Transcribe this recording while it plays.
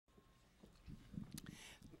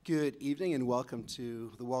Good evening and welcome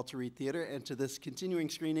to the Walter Reed Theater and to this continuing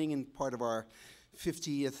screening and part of our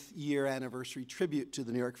 50th year anniversary tribute to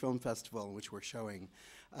the New York Film Festival, in which we're showing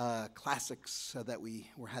classics that we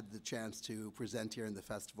had the chance to present here in the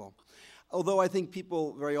festival. Although I think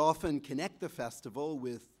people very often connect the festival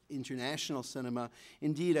with international cinema.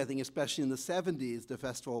 Indeed, I think especially in the 70s, the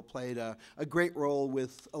festival played a great role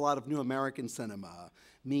with a lot of new American cinema.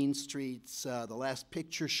 Mean Streets, The Last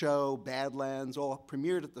Picture Show, Badlands, all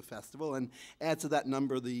premiered at the festival, and add to that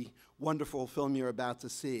number the wonderful film you're about to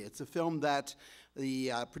see. It's a film that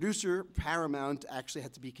the producer, Paramount, actually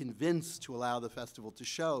had to be convinced to allow the festival to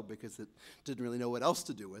show because it didn't really know what else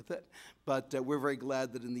to do with it. But we're very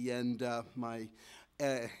glad that in the end, my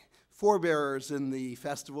forebearers in the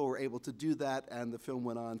festival were able to do that, and the film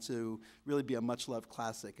went on to really be a much-loved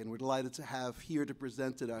classic. And we're delighted to have here to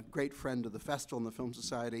present it a great friend of the festival and the Film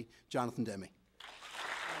Society, Jonathan Demme.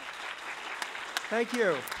 Thank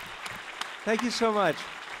you. Thank you so much.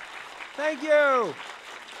 Thank you.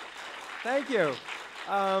 Thank you.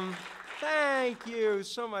 Thank you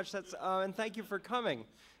so much. That's and thank you for coming.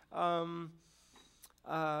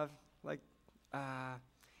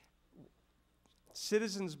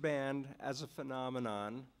 Citizens Band as a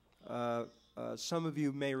phenomenon, some of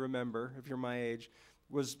you may remember, if you're my age,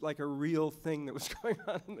 was like a real thing that was going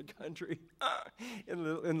on in the country in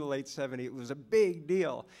the late 70s. It was a big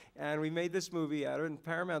deal. And we made this movie out of it, and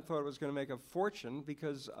Paramount thought it was going to make a fortune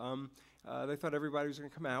because they thought everybody was going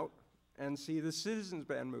to come out and see the Citizens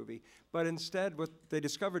Band movie. But instead, what they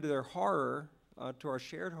discovered to their horror, to our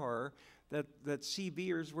shared horror, that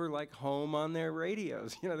CBers were like home on their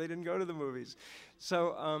radios. You know, they didn't go to the movies.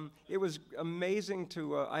 So it was amazing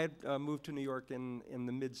to, I had moved to New York in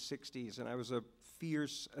the mid-'60s, and I was a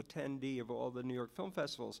fierce attendee of all the New York film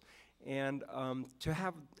festivals. And to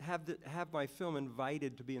have my film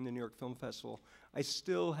invited to be in the New York Film Festival, I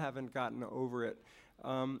still haven't gotten over it.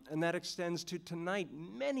 And that extends to tonight,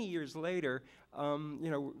 many years later. You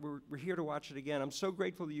know, we're here to watch it again. I'm so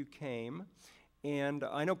grateful that you came. And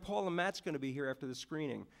I know Paul Lamatt's going to be here after the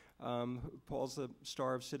screening. Paul's the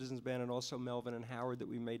star of Citizens Band and also Melvin and Howard that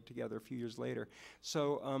we made together a few years later.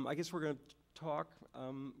 So I guess we're going to talk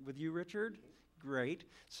with you, Richard. Great.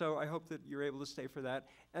 So I hope that you're able to stay for that.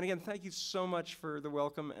 And again, thank you so much for the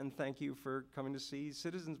welcome, and thank you for coming to see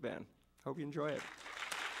Citizens Band. Hope you enjoy it.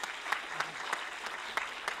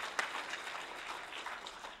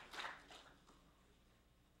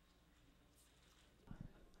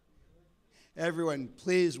 Everyone,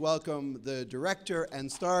 please welcome the director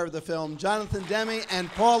and star of the film, Jonathan Demme and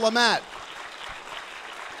Paul Lamatt.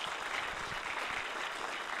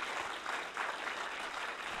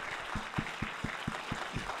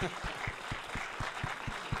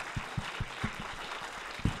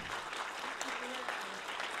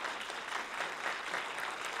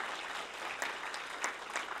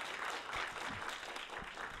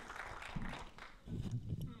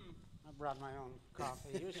 I brought my own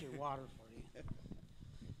coffee. Here's your water for you.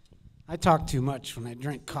 I talk too much when I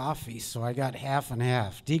drink coffee, so I got half and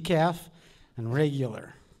half, decaf and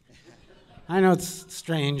regular. I know it's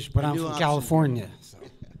strange, but I'm from California. So.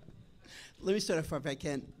 Let me start off if I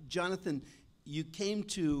can. Jonathan, you came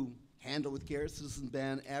to handle with Garrett Citizens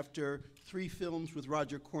Band after 3 films with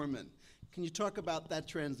Roger Corman. Can you talk about that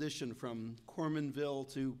transition from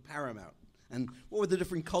Cormanville to Paramount? And what were the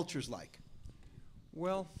different cultures like?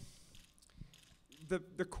 Well,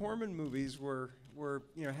 the Corman movies were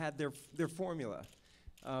you know, had their formula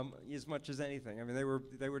as much as anything. I mean,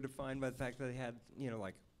 they were defined by the fact that they had, you know,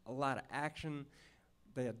 like a lot of action,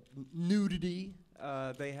 they had nudity,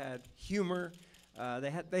 they had humor,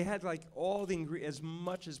 they had like all the as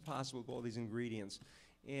much as possible all these ingredients.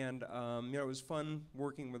 And you know, it was fun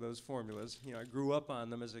working with those formulas. You know, I grew up on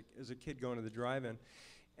them as a kid going to the drive-in.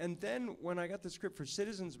 And then when I got the script for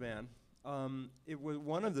Citizens Band, it was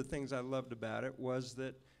one of the things I loved about it was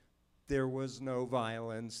that there was no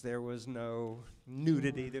violence, there was no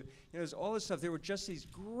nudity, you know, there's all this stuff. There were just these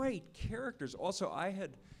great characters. Also, I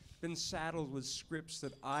had been saddled with scripts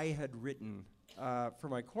that I had written for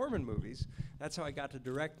my Corman movies. That's how I got to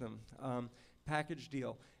direct them, package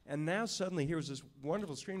deal. And now suddenly here was this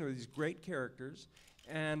wonderful screen with these great characters,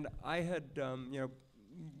 and I had, you know,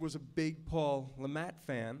 was a big Paul Lamatt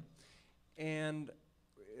fan, and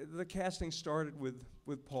the casting started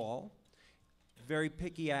with Paul, very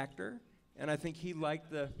picky actor, and I think he liked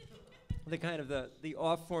the kind of the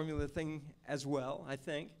off formula thing as well, I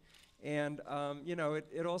think. And you know,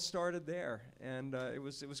 it all started there, and it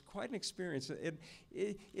was quite an experience.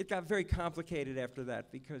 It got very complicated after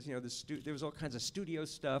that because, you know, there was all kinds of studio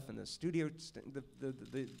stuff, and the studio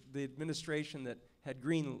the administration that had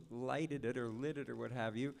green lighted it or lit it or what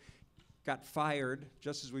have you, got fired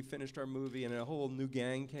just as we finished our movie, and a whole new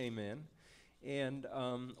gang came in. And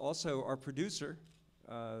also our producer,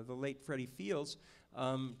 the late Freddie Fields,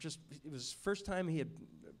 it was the first time he had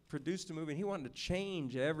produced a movie, and he wanted to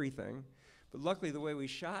change everything. But luckily, the way we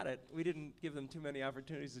shot it, we didn't give them too many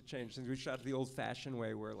opportunities to change things. We shot it the old-fashioned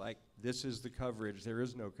way, where like, this is the coverage, there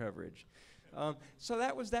is no coverage. So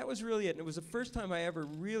that was really it. And it was the first time I ever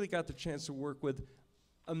really got the chance to work with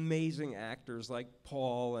amazing actors like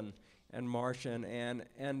Paul and Marcia and Ann,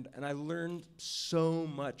 and I learned so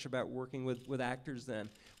much about working with actors then.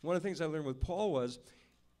 One of the things I learned with Paul was,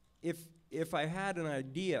 if I had an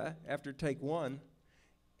idea after take one,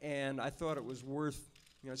 and I thought it was worth,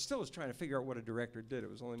 I still was trying to figure out what a director did. It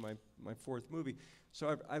was only my fourth movie.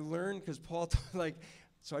 So I learned, because Paul,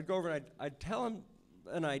 so I'd go over and I'd tell him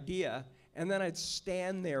an idea, and then I'd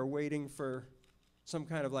stand there waiting for some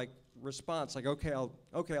kind of like response, like, okay,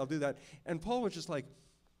 I'll do that. And Paul was just like,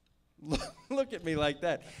 look at me like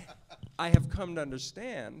that. I have come to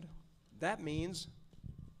understand that means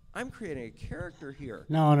I'm creating a character here.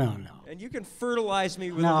 No. And you can fertilize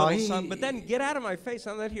me with a little something, but then get out of my face.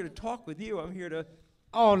 I'm not here to talk with you. I'm here to...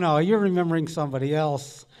 Oh, no, you're remembering somebody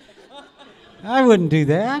else. I wouldn't do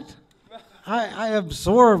that. I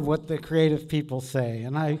absorb what the creative people say,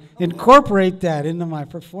 and I incorporate that into my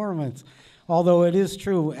performance. Although it is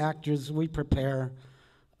true, actors, we prepare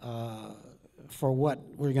for what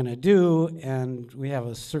we're going to do, and we have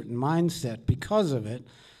a certain mindset because of it.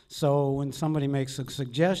 So when somebody makes a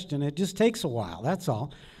suggestion, it just takes a while, that's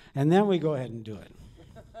all. And then we go ahead and do it.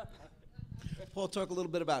 Paul, talk a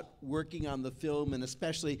little bit about working on the film, and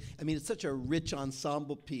especially, it's such a rich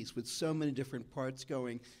ensemble piece with so many different parts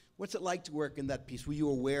going. What's it like to work in that piece? Were you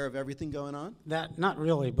aware of everything going on? Not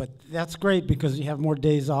really, but that's great because you have more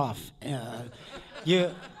days off.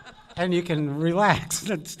 And you can relax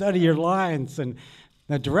and study your lines. And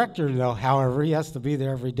the director, though, however, he has to be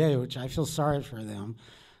there every day, which I feel sorry for them.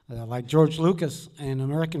 Like George Lucas in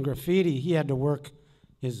American Graffiti, he had to work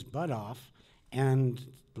his butt off, and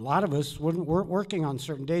a lot of us weren't working on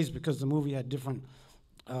certain days because the movie had different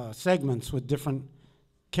segments with different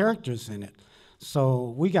characters in it.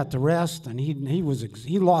 So we got to rest, and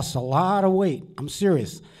he lost a lot of weight. I'm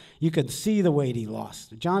serious. You could see the weight he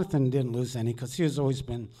lost. Jonathan didn't lose any because he has always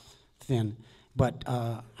been thin. But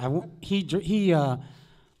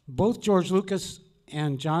both George Lucas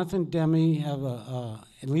and Jonathan Demme have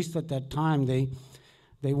at least at that time,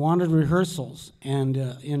 they wanted rehearsals. And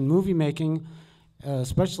in movie making,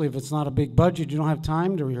 especially if it's not a big budget, you don't have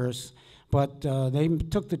time to rehearse. But they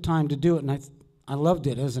took the time to do it, and I loved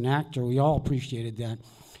it as an actor. We all appreciated that.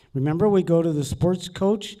 Remember, we go to the sports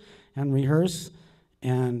coach and rehearse,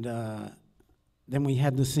 and then we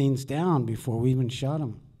had the scenes down before we even shot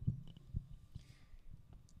them.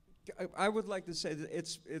 I would like to say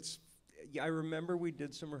that I remember we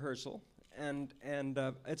did some rehearsal, and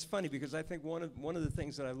it's funny because I think one of the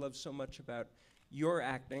things that I love so much about your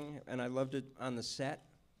acting, and I loved it on the set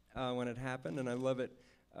when it happened, and I love it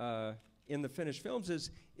in the finished films, is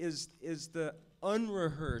the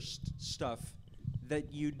unrehearsed stuff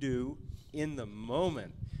that you do in the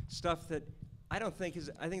moment, stuff that I think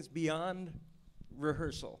it's beyond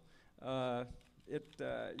rehearsal.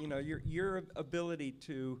 Your ability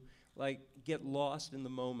to get lost in the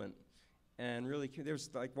moment. And really, there's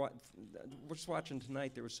we're just watching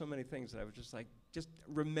tonight, there were so many things that I was just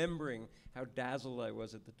remembering how dazzled I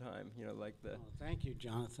was at the time, Oh, thank you,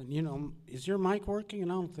 Jonathan. Is your mic working?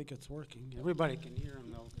 And I don't think it's working. Everybody can hear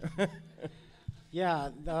him, though. Yeah,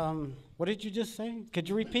 what did you just say? Could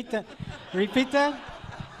you repeat that? Repeat that?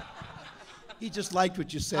 He just liked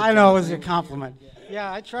what you said. I know, it was a compliment.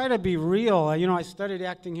 Yeah, I try to be real. I studied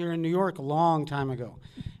acting here in New York a long time ago,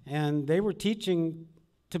 and they were teaching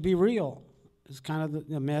to be real. It's kind of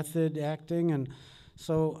the method acting, and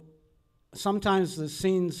so sometimes the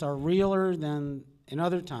scenes are realer than in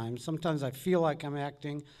other times. Sometimes I feel like I'm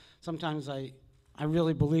acting. Sometimes I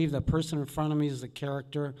really believe the person in front of me is the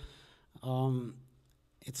character.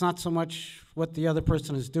 It's not so much what the other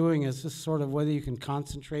person is doing, it's just sort of whether you can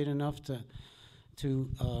concentrate enough to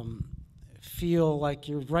feel like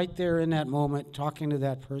you're right there in that moment, talking to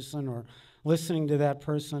that person or listening to that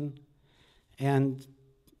person. And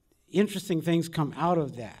interesting things come out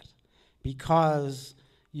of that because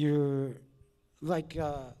you're like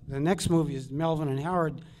the next movie is Melvin and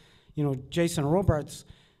Howard. Jason Robards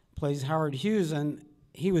plays Howard Hughes, and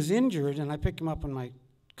he was injured, and I picked him up in my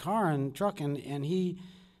car and truck, and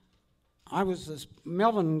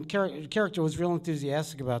Melvin character was real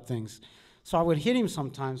enthusiastic about things, so I would hit him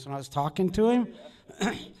sometimes when I was talking to him,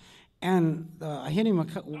 And I hit him a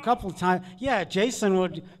couple of times. Yeah, Jason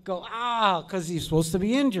would go, because he's supposed to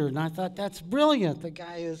be injured. And I thought, that's brilliant. The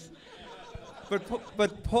guy is...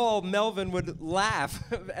 But Paul, Melvin would laugh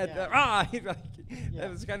at Yeah. That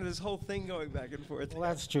was kind of this whole thing going back and forth. Well,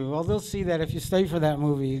 that's true. Well, they'll see that if you stay for that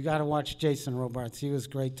movie, you got to watch Jason Robards. He was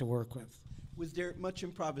great to work with. Was there much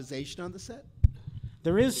improvisation on the set?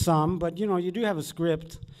 There is some, but you do have a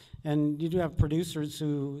script, and you do have producers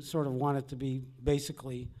who sort of want it to be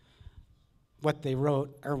basically what they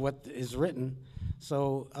wrote or what is written.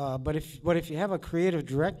 So, but if you have a creative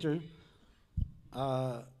director,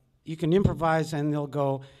 you can improvise, and they'll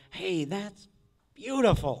go, "Hey, that's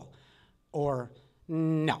beautiful," or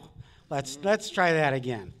 "No, let's try that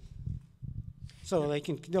again." So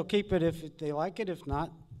they'll keep it if they like it. If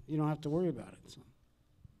not, you don't have to worry about it. So.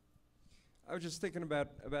 I was just thinking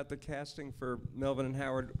about the casting for Melvin and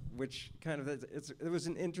Howard, which kind of it was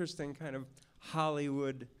an interesting kind of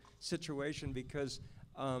Hollywood situation because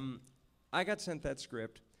I got sent that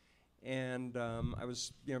script, and I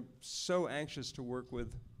was so anxious to work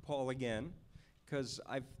with Paul again because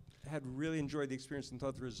I've had really enjoyed the experience and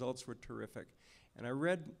thought the results were terrific. And I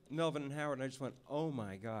read Melvin and Howard, and I just went, oh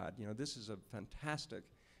my God, this is a fantastic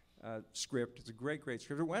script. It's a great, great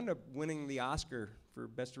script. It wound up winning the Oscar for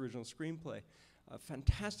Best Original Screenplay. A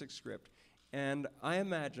fantastic script. And I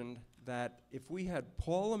imagined that if we had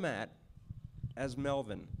Paul Amat as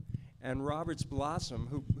Melvin and Roberts Blossom,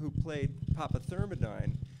 who played Papa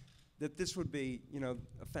Thermodyne, that this would be, a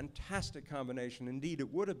fantastic combination. Indeed,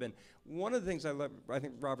 it would have been. One of the things I love, I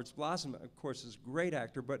think Roberts Blossom, of course, is a great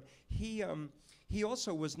actor, but he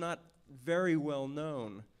also was not very well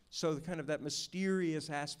known. So the kind of that mysterious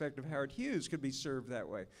aspect of Howard Hughes could be served that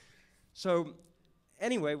way. So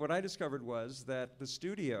anyway, what I discovered was that the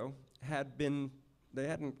studio they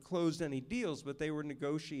hadn't closed any deals, but they were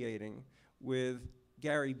negotiating with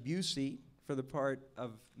Gary Busey for the part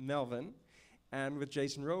of Melvin, and with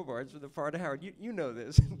Jason Robards for the part of Howard. You know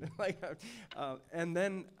this. And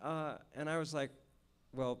I was like,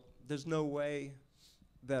 well, there's no way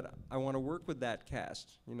that I want to work with that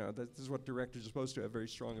cast. This is what directors are supposed to have, very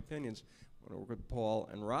strong opinions. I want to work with Paul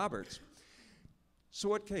and Roberts. So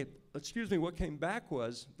what came back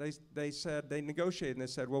was they negotiated and they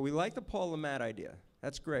said, well, we like the Paul Amat idea.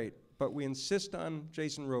 That's great, but we insist on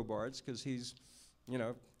Jason Robards because he's,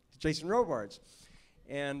 Jason Robards.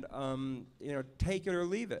 And, take it or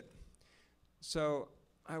leave it. So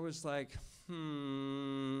I was like,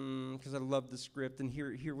 because I loved the script, and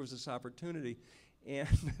here was this opportunity.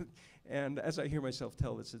 And as I hear myself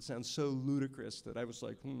tell this, it sounds so ludicrous that I was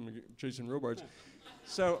like, Jason Robards.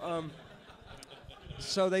 So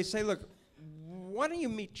they say, look, why don't you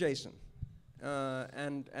meet Jason?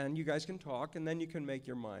 And you guys can talk, and then you can make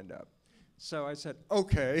your mind up. So I said,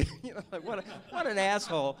 okay. What an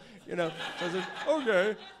asshole. So I said,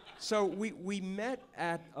 okay. So we met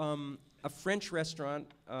at a French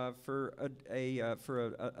restaurant for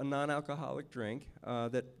a non-alcoholic drink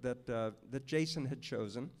that Jason had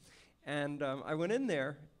chosen, and I went in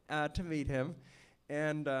there to meet him,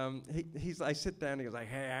 and I sit down. And he goes like,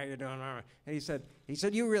 "Hey, how you doing?" And he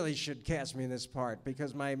said, "You really should cast me in this part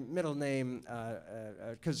because my middle name,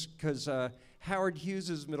 because Howard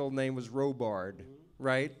Hughes's middle name was Robard,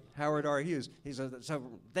 right? Howard R. Hughes." He said,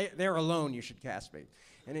 "So they're alone. You should cast me."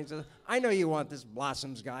 And he says, "I know you want this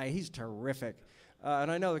Blossoms guy. He's terrific,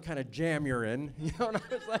 and I know the kind of jam you're in." And I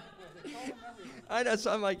was like, I know.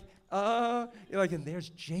 So I'm like, and there's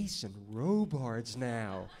Jason Robards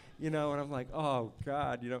now. And I'm like, oh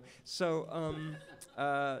God, So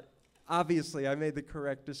obviously, I made the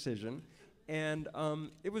correct decision, and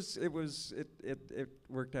it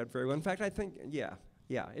worked out very well. In fact, I think,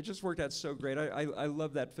 it just worked out so great. I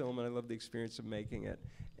love that film, and I love the experience of making it.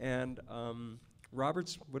 And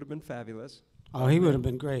Roberts would have been fabulous. Oh, he would have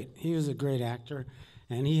been great. He was a great actor,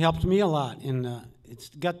 and he helped me a lot. It's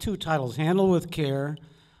got 2 titles: Handle with Care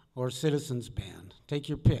or Citizens Band. Take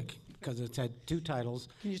your pick, because it's had 2 titles.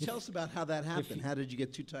 Can you tell us about how that happened? How did you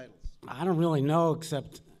get 2 titles? I don't really know,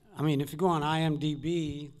 except, if you go on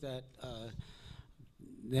IMDb, that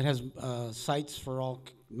has sites for all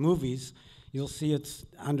movies, you'll see it's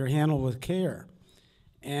under Handle with Care.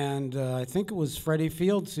 And I think it was Freddie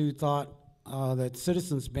Fields who thought that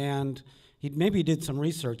Citizens Band, he maybe did some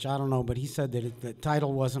research, I don't know, but he said that the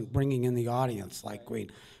title wasn't bringing in the audience like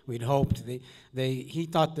we'd hoped. He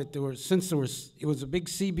thought that it was a big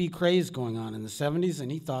CB craze going on in the 70s,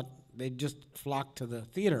 and he thought they'd just flock to the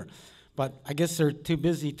theater. But I guess they're too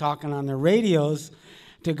busy talking on their radios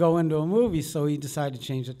to go into a movie, so he decided to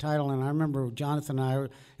change the title. And I remember Jonathan and I,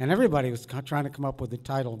 and everybody was trying to come up with a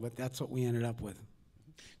title, but that's what we ended up with.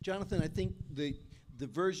 Jonathan, I think the the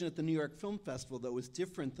version at the New York Film Festival that was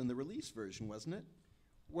different than the release version, wasn't it?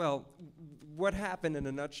 Well, what happened in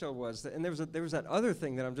a nutshell was that, and there was that other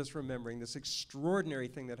thing that I'm just remembering, this extraordinary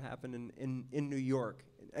thing that happened in New York,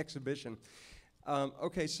 an exhibition.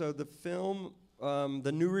 Okay, so the film,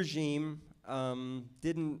 the new regime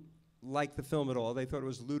didn't like the film at all. They thought it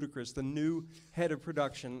was ludicrous. The new head of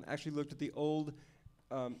production actually looked at the old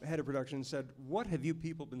head of production and said, "What have you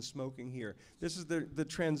people been smoking here?" This is the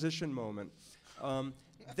transition moment.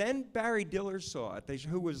 Then Barry Diller saw it,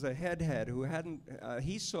 who was the head, who hadn't,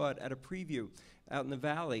 he saw it at a preview out in the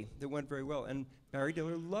Valley that went very well, and Barry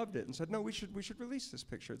Diller loved it and said, "No, we should release this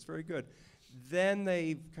picture, it's very good." Then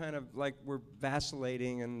they kind of like were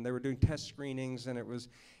vacillating, and they were doing test screenings, and it was,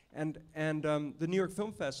 and the New York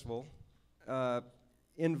Film Festival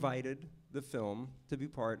invited the film to be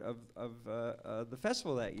part of the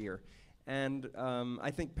festival that year. And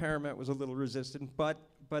I think Paramount was a little resistant, but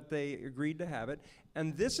they agreed to have it.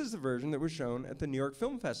 And this is the version that was shown at the New York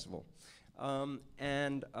Film Festival. Pauline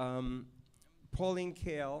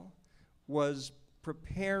Kael was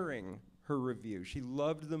preparing her review. She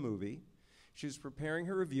loved the movie. She was preparing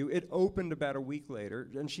her review. It opened about a week later,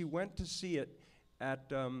 and she went to see it at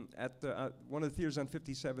one of the theaters on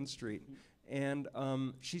 57th Street. And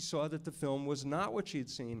she saw that the film was not what she'd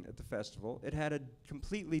seen at the festival. It had a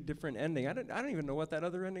completely different ending. I don't even know what that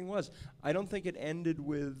other ending was. I don't think it ended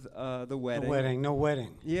with the wedding. The wedding, no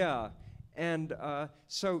wedding. Yeah. And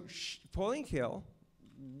so Pauline Kael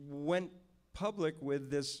went public with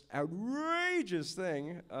this outrageous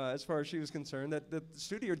thing, as far as she was concerned, that the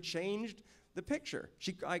studio changed the picture.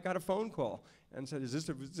 I got a phone call and said, is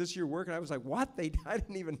this your work? And I was like, what? I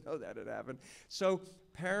didn't even know that had happened. So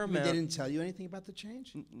Paramount. They didn't tell you anything about the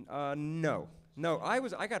change? No.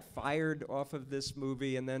 I got fired off of this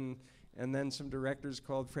movie, and then some directors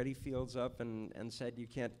called Freddie Fields up and said, you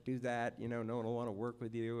can't do that, no one will want to work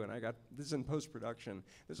with you. And this is in post-production.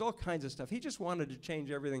 There's all kinds of stuff. He just wanted to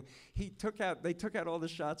change everything. They took out all the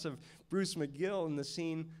shots of Bruce McGill in the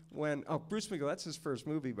scene when, Bruce McGill, that's his first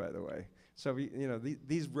movie, by the way. So,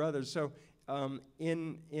 these brothers. So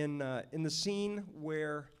in the scene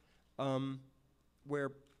where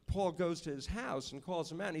Paul goes to his house and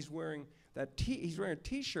calls him out, and he's wearing a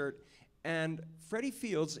T-shirt, and Freddie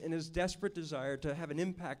Fields, in his desperate desire to have an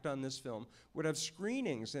impact on this film, would have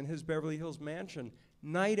screenings in his Beverly Hills mansion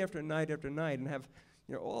night after night after night, and have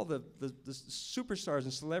all the superstars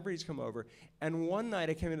and celebrities come over. And one night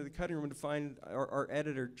I came into the cutting room to find our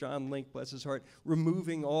editor, John Link, bless his heart,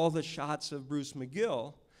 removing all the shots of Bruce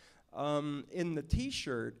McGill in the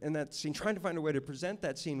T-shirt in that scene, trying to find a way to present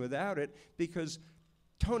that scene without it, because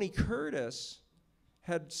Tony Curtis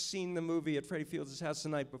had seen the movie at Freddie Fields' house the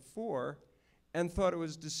night before and thought it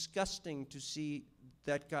was disgusting to see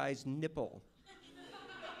that guy's nipple.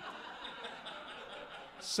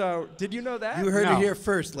 So, did you know that? You heard it here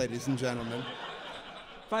first, ladies and gentlemen.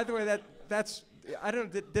 By the way, that's I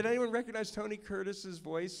don't know, did anyone recognize Tony Curtis's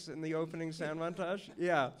voice in the opening sound montage?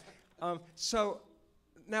 Yeah. So,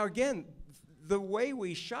 now again, the way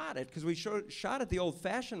we shot it, because we shot it the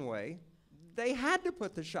old-fashioned way, they had to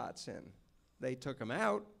put the shots in. They took them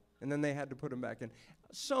out, and then they had to put them back in.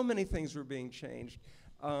 So many things were being changed.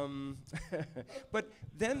 But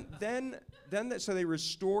so they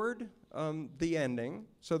restored the ending.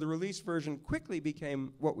 So the release version quickly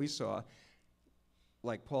became what we saw.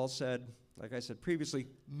 Like Paul said, like I said previously,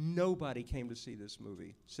 nobody came to see this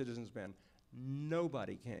movie, Citizens Band.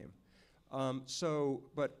 Nobody came.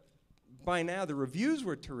 But by now the reviews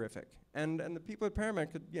were terrific, and the people at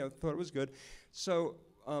Paramount thought it was good. So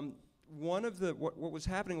one of what was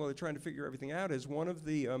happening while they're trying to figure everything out is one of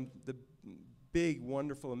the big,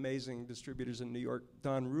 wonderful, amazing distributors in New York,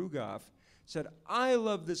 Don Rugoff, said, I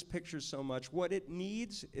love this picture so much. What it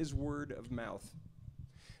needs is word of mouth.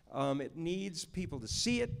 It needs people to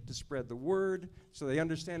see it, to spread the word, so they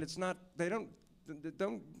understand it's not, don't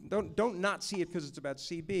not see it because it's about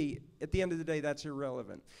CB. At the end of the day, that's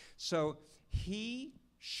irrelevant. So he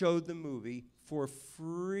showed the movie for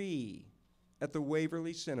free at the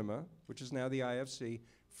Waverly Cinema, which is now the IFC,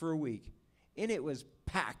 for a week. And it was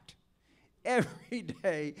packed. Every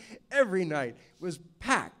day, every night was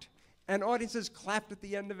packed. And audiences clapped at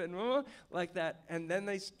the end of it, like that. And then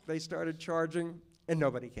they started charging, and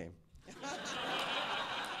nobody came.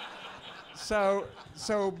 So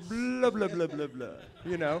blah, blah, blah, blah,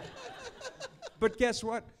 blah, But guess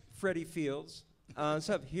what, Freddie Fields?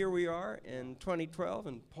 So here we are in 2012,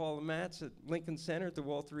 and Paul and Matt's at Lincoln Center at the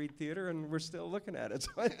Walter Reed Theater, and we're still looking at it.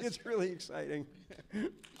 So it's really exciting.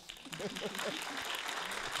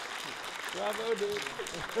 Bravo, dude.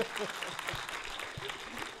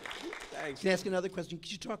 Thanks. Can I ask another question?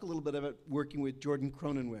 Could you talk a little bit about working with Jordan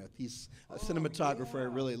Cronenweth? He's a cinematographer I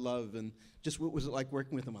really love, and just what was it like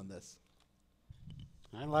working with him on this?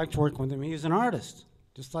 I liked working with him. He was an artist,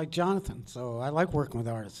 just like Jonathan. So I like working with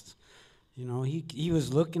artists. You know, he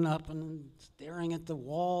was looking up and staring at the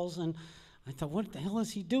walls, and I thought, what the hell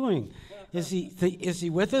is he doing? Is he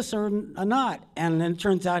with us or not? And then it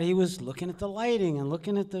turns out he was looking at the lighting and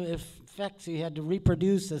looking at the effects he had to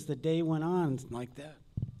reproduce as the day went on, like that.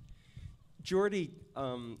 Jordy,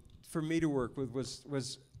 for me to work with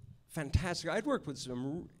was fantastic. I'd worked with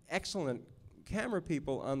some excellent camera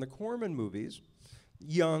people on the Corman movies,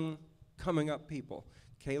 young, coming up people.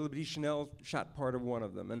 Caleb Deschanel shot part of one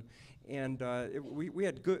of them, and we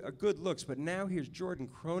had good looks. But now here's Jordan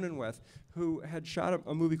Cronenweth, who had shot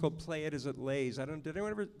a movie called Play It As It Lays. Did anyone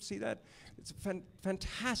ever see that? It's a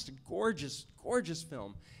fantastic, gorgeous, gorgeous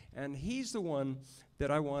film, and he's the one that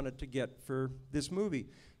I wanted to get for this movie.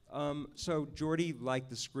 So Jordy liked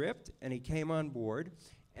the script, and he came on board,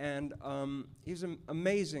 and he's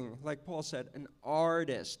amazing, like Paul said, an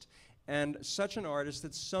artist, and such an artist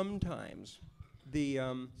that sometimes the,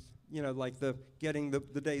 like the getting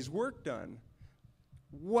the day's work done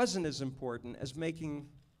wasn't as important as making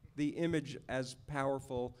the image as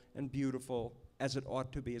powerful and beautiful as it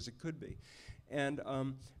ought to be, as it could be. And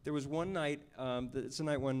there was one night, it's a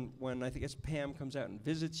night when I think it's Pam comes out and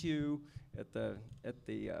visits you,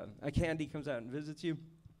 Candy comes out and visits you.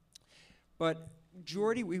 But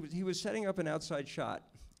Jordy, he was setting up an outside shot.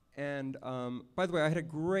 And by the way, I had a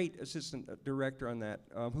great assistant director on that,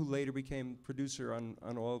 who later became producer on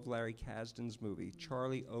all of Larry Kasdan's movie,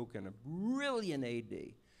 Charlie Oken, a brilliant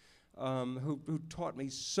AD. Who taught me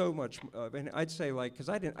so much, and I'd say because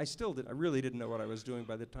I really didn't know what I was doing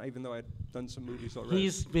by the time, even though I'd done some movies already.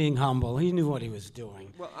 He's being humble. He knew what he was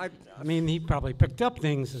doing. Well, I mean, he probably picked up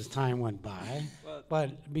things as time went by.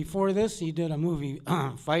 But before this, he did a movie,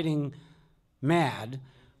 Fighting Mad,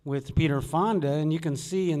 with Peter Fonda, and you can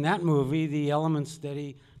see in that movie the elements that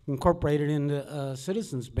he incorporated into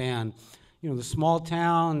Citizens Band. You know, the small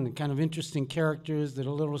town, the kind of interesting characters that are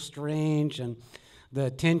a little strange, and the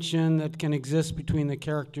tension that can exist between the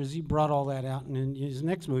characters. He brought all that out in his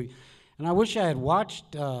next movie. And I wish I had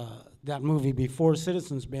watched that movie before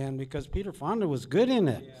Citizens Band, because Peter Fonda was good in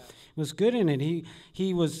it. Yeah. Was good in it.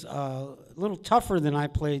 He was a little tougher than I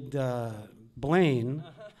played Blaine.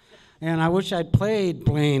 And I wish I'd played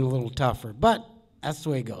Blaine a little tougher. But that's the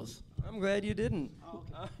way it goes. I'm glad you didn't.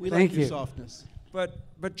 We Thank like your you. softness.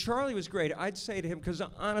 But Charlie was great. I'd say to him, because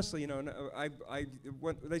honestly,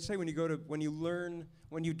 they say when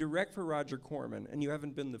you direct for Roger Corman, and you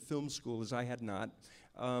haven't been to film school, as I had not,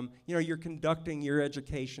 you're conducting your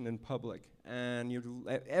education in public, and you're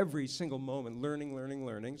every single moment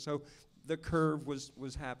learning. So the curve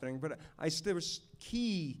was happening, but there was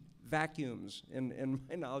key vacuums in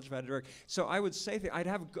my knowledge of how to direct. So I would say that I'd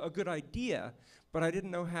have a good idea, but I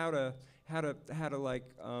didn't know how to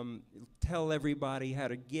tell everybody how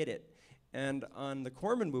to get it. And on the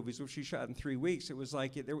Corman movies, which she shot in 3 weeks, it was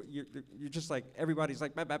like you're just like everybody's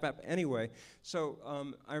like bap, bap, bap anyway.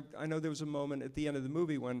 So I know there was a moment at the end of the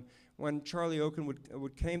movie when Charlie Oken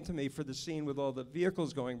would came to me for the scene with all the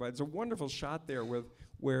vehicles going by. There's a wonderful shot there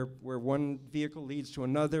where one vehicle leads to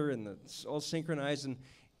another, and it's all synchronized.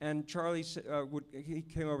 And Charlie he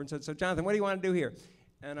came over and said, "So Jonathan, what do you want to do here?"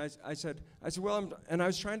 And I said, well, and I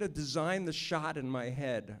was trying to design the shot in my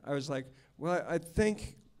head. I was like, well, I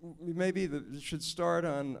think maybe it should start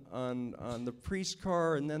on the priest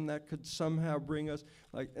car, and then that could somehow bring us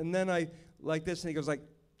and then I like this, and he goes like,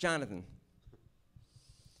 Jonathan,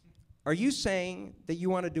 are you saying that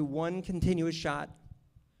you want to do one continuous shot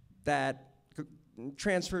that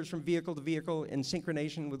transfers from vehicle to vehicle in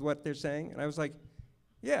synchronization with what they're saying? And I was like,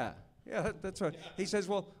 yeah, that's right. He says,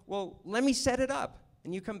 well, let me set it up.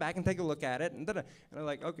 And you come back and take a look at it, and I'm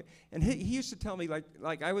like, okay. And he used to tell me,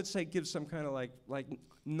 like I would say, give some kind of like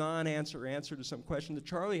non-answer answer to some question that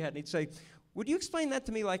Charlie had, and he'd say, would you explain that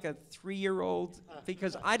to me like a 3-year-old?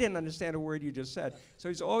 Because I didn't understand a word you just said. So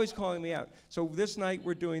he's always calling me out. So this night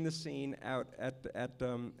we're doing the scene out at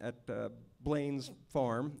Blaine's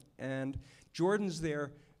farm, and Jordan's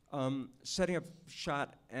there setting up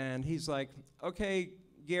shot, and he's like, okay,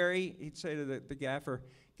 Gary, he'd say to the gaffer,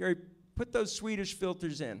 Gary, put those Swedish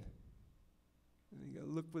filters in. And he'd go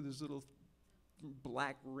look with his little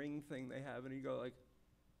black ring thing they have, and he'd go like,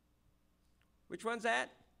 which one's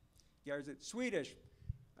that? Gary said, Swedish.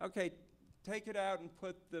 Okay, take it out and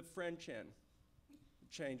put the French in.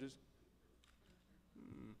 It changes.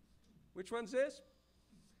 Which one's this?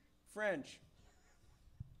 French.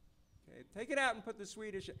 Okay, take it out and put the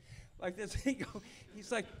Swedish in. Like this.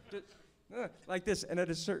 He's like, like this. And at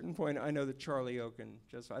a certain point, I know that Charlie Oaken,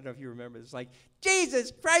 I don't know if you remember, it's like,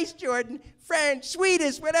 Jesus Christ, Jordan, French,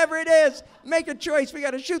 Swedish, whatever it is, make a choice. We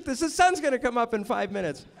got to shoot this. The sun's going to come up in 5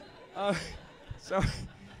 minutes. So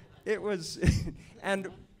it was, and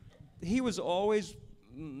he was always,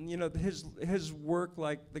 his work,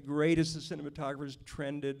 like the greatest of cinematographers,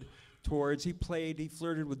 trended towards. He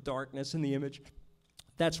flirted with darkness in the image.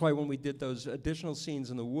 That's why when we did those additional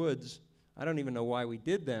scenes in the woods, I don't even know why we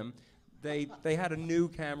did them, they had a new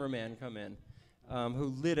cameraman come in who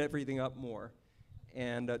lit everything up more.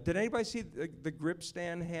 And did anybody see the grip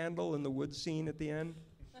stand handle in the wood scene at the end?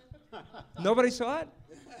 Nobody saw it?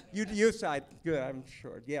 You saw it. Good, I'm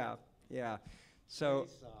sure. Yeah. So,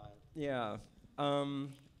 yeah.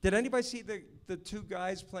 Did anybody see the two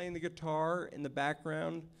guys playing the guitar in the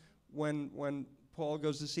background when Paul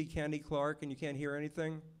goes to see Candy Clark and you can't hear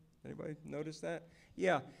anything? Anybody notice that?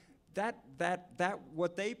 Yeah. That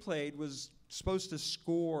what they played was supposed to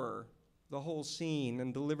score the whole scene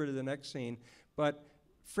and deliver to the next scene, but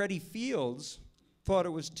Freddie Fields thought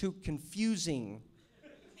it was too confusing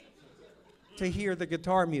to hear the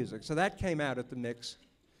guitar music, so that came out at the mix.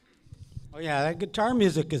 Oh yeah, that guitar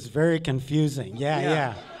music is very confusing.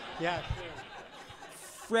 Yeah.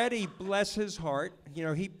 Freddie, bless his heart,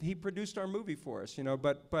 he produced our movie for us,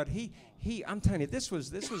 but he I'm telling you, this was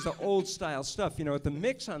the old style stuff, at the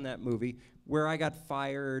mix on that movie where I got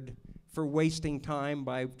fired for wasting time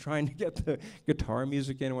by trying to get the guitar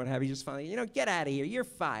music in and what have you. Just finally, get out of here, you're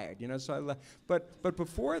fired, so I left. But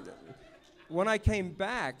before, when I came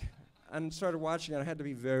back and started watching it, I had to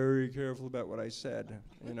be very careful about what I said,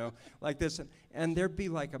 like this. And there'd be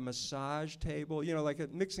like a massage table, like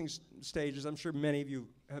at mixing stages. I'm sure many of you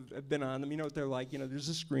have been on them. You know what they're like. There's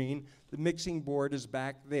a screen. The mixing board is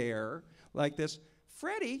back there, like this.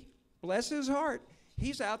 Freddie, bless his heart,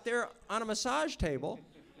 he's out there on a massage table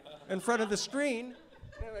in front of the screen.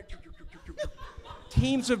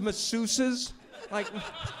 Teams of masseuses,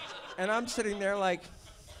 and I'm sitting there like.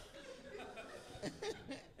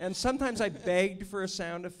 And sometimes I begged for a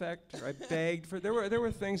sound effect, or I begged for, there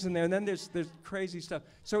were things in there, and then there's crazy stuff.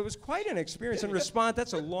 So it was quite an experience. And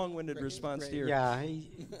that's a long-winded response to your... Yeah,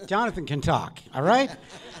 Jonathan can talk, all right?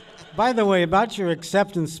 By the way, about your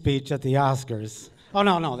acceptance speech at the Oscars. Oh,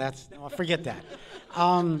 no, forget that.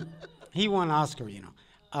 He won Oscar, what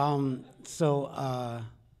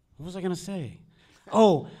was I going to say?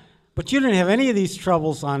 Oh, but you didn't have any of these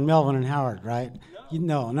troubles on Melvin and Howard, right?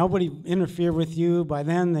 No, nobody interfered with you. By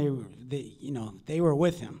then, they were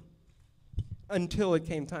with him. Until it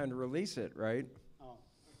came time to release it, right? Oh.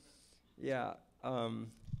 Yeah.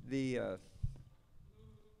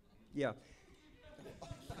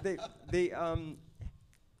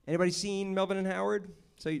 Anybody seen Melvin and Howard?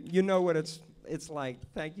 So you know what it's like.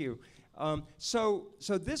 Thank you. So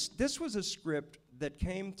this was a script that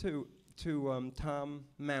came to Tom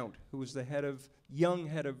Mount, who was the young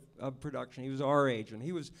head of production. He was our age, and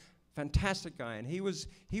he was a fantastic guy, and he was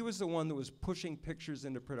the one that was pushing pictures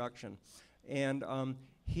into production. And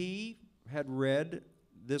he had read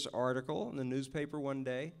this article in the newspaper one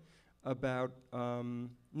day about,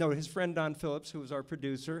 his friend Don Phillips, who was our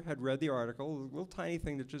producer, had read the article, a little tiny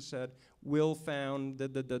thing that just said, Will found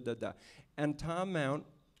da-da-da-da-da. And Tom Mount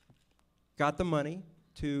got the money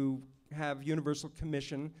to have Universal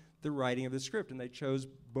commission the writing of the script, and they chose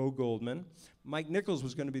Bo Goldman. Mike Nichols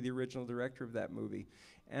was going to be the original director of that movie.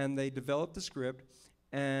 And they developed the script,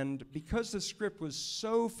 and because the script was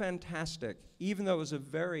so fantastic, even though it was a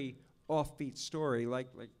very offbeat story,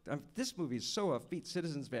 this movie is so offbeat,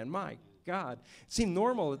 Citizens Band, my God. It seemed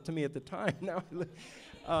normal to me at the time. Now,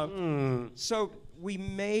 so we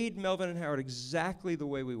made Melvin and Howard exactly the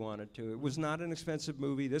way we wanted to. It was not an expensive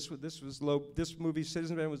movie. This was low. This movie,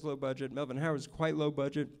 Citizens Band, was low budget. Melvin and Howard was quite low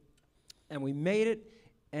budget. And we made it,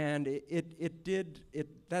 and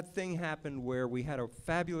that thing happened where we had a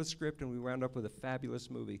fabulous script and we wound up with a fabulous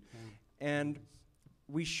movie. And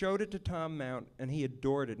we showed it to Tom Mount, and he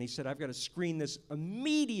adored it. And he said, I've got to screen this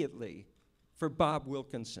immediately for Bob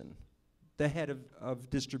Wilkinson, the head of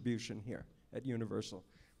distribution here at Universal.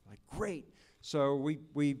 Like, great. So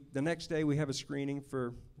the next day we have a screening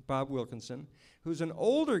for Bob Wilkinson, who's an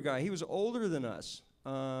older guy. He was older than us.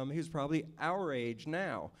 He was probably our age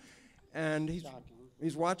now. And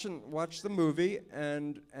he's watched the movie,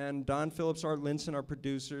 and Don Phillips, Art Linson, our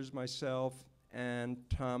producers, myself, and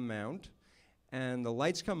Tom Mount. And the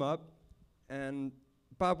lights come up, and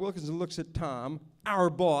Bob Wilkinson looks at Tom, our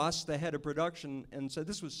boss, the head of production, and said,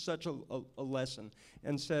 this was such a lesson,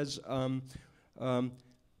 and says,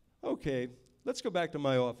 okay, let's go back to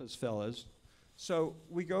my office, fellas. So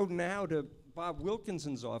we go now to Bob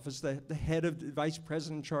Wilkinson's office, the head of the vice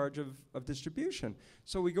president in charge of distribution.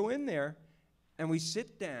 So we go in there, and we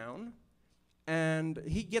sit down, and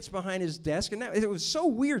he gets behind his desk, and now it was so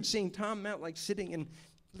weird seeing Tom Mount like sitting in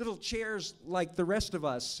little chairs like the rest of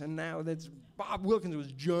us, and now that's Bob Wilkins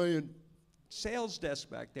was giant sales desk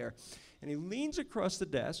back there, and he leans across the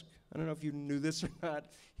desk. I don't know if you knew this or not.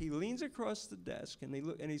 He leans across the desk, and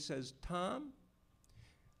he says, "Tom,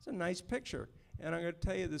 it's a nice picture. And I'm going to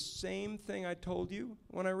tell you the same thing I told you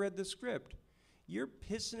when I read the script. You're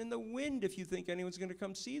pissing in the wind if you think anyone's going to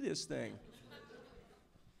come see this thing."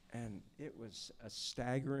 And it was a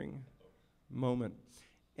staggering moment.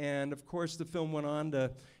 And of course, the film went on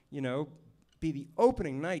to, be the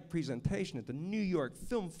opening night presentation at the New York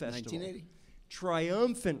Film Festival. 1980.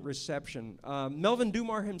 Triumphant reception. Melvin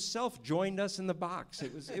Dumar himself joined us in the box.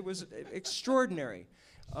 It was extraordinary.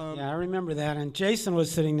 Yeah, I remember that. And Jason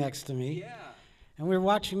was sitting next to me. Yeah. And we were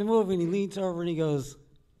watching the movie, and he leans over and he goes,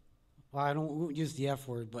 well, I won't use the F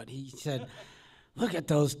word, but he said, "Look at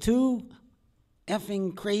those two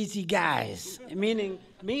effing crazy guys," meaning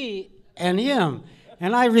me and him.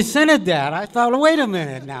 And I resented that. I thought, wait a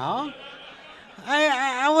minute now.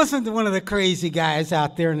 I wasn't one of the crazy guys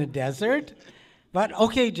out there in the desert. But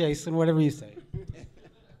okay, Jason, whatever you say.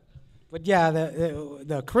 But yeah,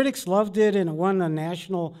 the critics loved it, and it won a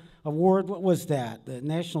national award. What was that? The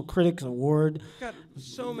National Critics Award. Got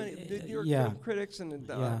so many the New York Yeah. Film Critics and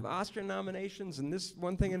Yeah. Oscar nominations and this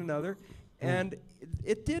one thing and another. And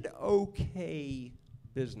it did okay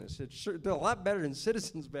business. It sure did a lot better than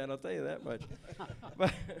Citizens Band, I'll tell you that much.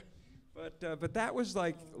 but that was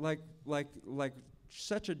like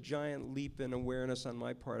such a giant leap in awareness on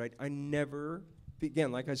my part. I never,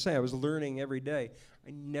 again, like I say, I was learning every day.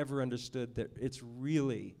 I never understood that it's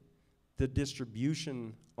really the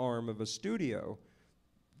distribution arm of a studio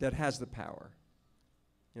that has the power.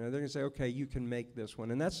 They're going to say, okay, you can make this one.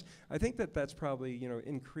 And I think that's probably,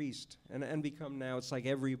 increased and become now, it's like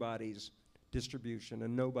everybody's distribution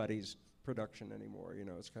and nobody's production anymore.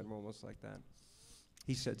 It's kind of almost like that.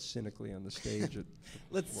 He said cynically on the stage at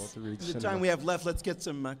Walter Reed The Cinema. time we have left, let's get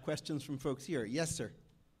some questions from folks here. Yes, sir.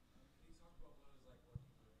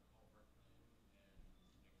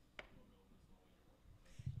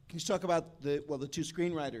 Can you talk about the two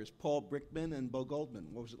screenwriters, Paul Brickman and Bo Goldman?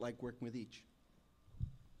 What was it like working with each?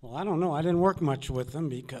 Well, I don't know. I didn't work much with them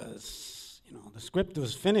because, the script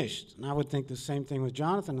was finished. And I would think the same thing with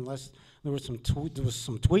Jonathan unless there was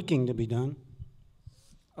some tweaking to be done.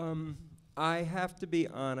 I have to be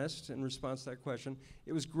honest in response to that question.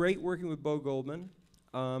 It was great working with Bo Goldman,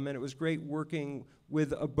 and it was great working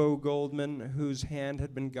with a Bo Goldman whose hand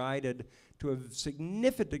had been guided to a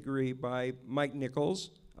significant degree by Mike Nichols.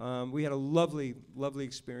 We had a lovely, lovely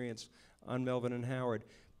experience on Melvin and Howard.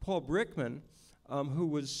 Paul Brickman, who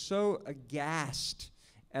was so aghast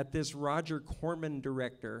at this Roger Corman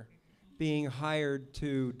director being hired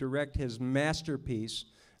to direct his masterpiece.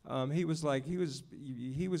 He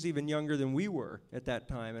was even younger than we were at that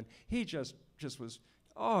time, and he just was.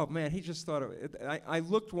 Oh man, he just thought of it. I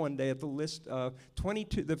looked one day at the list of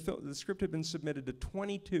 22. The script had been submitted to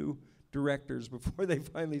 22 directors before they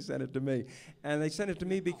finally sent it to me, and they sent it to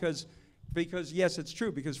me because yes, it's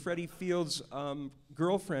true, because Freddie Field's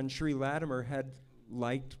girlfriend Cherie Latimer had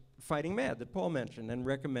liked Fighting Mad that Paul mentioned and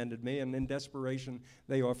recommended me, and in desperation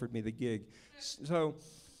they offered me the gig. So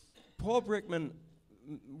Paul Brickman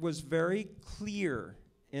was very clear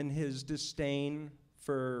in his disdain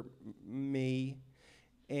for me,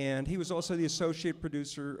 and he was also the associate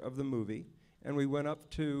producer of the movie, and we went up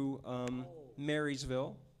to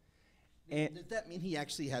Marysville. Did that mean he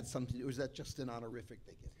actually had something, or was that just an honorific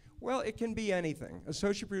they gave? Well, it can be anything.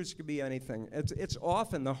 Associate producer can be anything. It's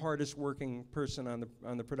often the hardest working person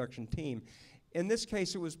on the production team. In this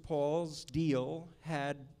case, it was Paul's deal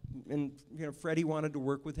and Freddie wanted to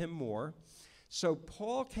work with him more. So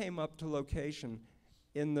Paul came up to location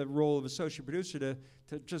in the role of associate producer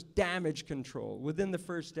to just damage control. Within the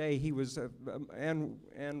first day, he was, and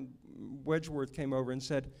Wedgeworth came over and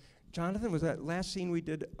said, "Jonathan, was that last scene we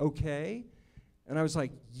did okay?" And I was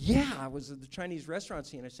like, "Yeah, it was the Chinese restaurant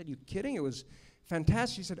scene." I said, "You kidding? It was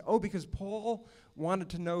fantastic." He said, "Oh, because Paul wanted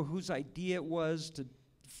to know whose idea it was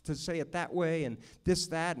to say it that way and this,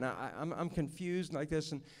 that, and I'm confused like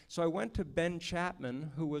this." And so I went to Ben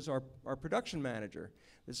Chapman, who was our production manager,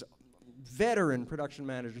 this veteran production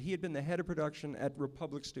manager. He had been the head of production at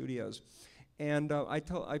Republic Studios. And I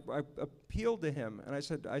appealed to him, and I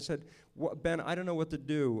said, "Ben, I don't know what to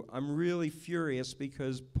do. I'm really furious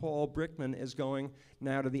because Paul Brickman is going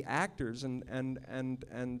now to the actors and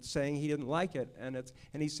saying he didn't like it." And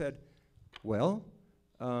he said, "Well,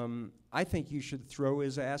 I think you should throw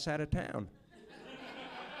his ass out of town."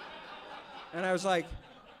 And I was like,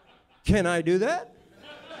 can I do that?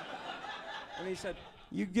 And he said,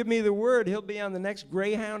 you give me the word, he'll be on the next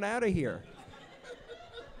Greyhound out of here.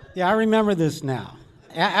 Yeah, I remember this now.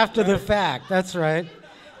 After the fact, that's right.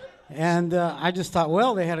 And I just thought,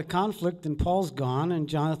 well, they had a conflict, and Paul's gone, and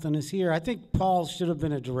Jonathan is here. I think Paul should have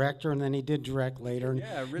been a director, and then he did direct later, and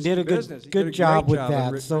Yeah, he risky did a business. He did good a job great with job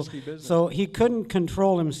on that. So, risky business. so he couldn't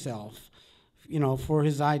control himself, you know, for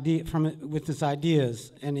his idea with his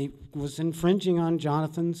ideas, and he was infringing on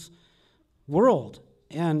Jonathan's world.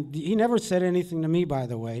 And he never said anything to me, by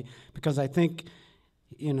the way, because I think,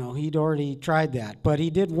 you know, he'd already tried that. But he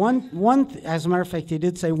did as a matter of fact, he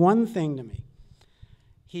did say one thing to me.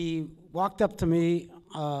 He walked up to me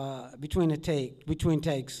between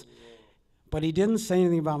takes, but he didn't say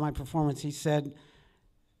anything about my performance. He said,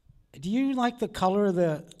 do you like the color of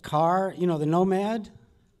the car, you know, the Nomad?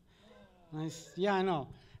 And I said, yeah, I know.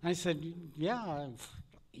 And I said, yeah,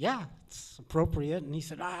 it's appropriate. And he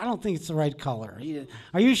said, I don't think it's the right color.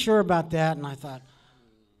 Are you sure about that? And I thought,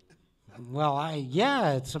 well,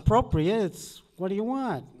 it's appropriate. What do you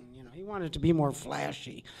want? And, you know, he wanted it to be more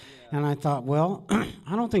flashy. Yeah. And I thought, well,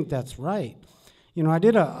 I don't think that's right. You know, I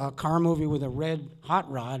did a car movie with a red hot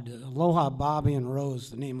rod, Aloha, Bobby, and Rose,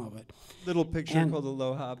 the name of it. Little picture called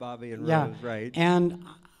Aloha, Bobby, and yeah, Rose, right? And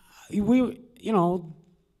we, you know,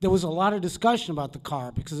 there was a lot of discussion about the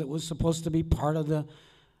car because it was supposed to be part of the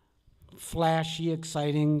flashy,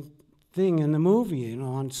 exciting thing in the movie, you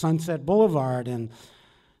know, on Sunset Boulevard and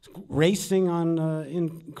racing on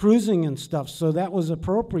in cruising and stuff. So that was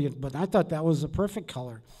appropriate, but I thought that was a perfect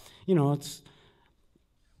color. You know, it's.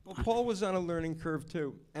 Well, Paul was on a learning curve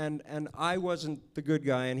too, and I wasn't the good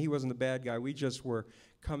guy and he wasn't the bad guy. We just were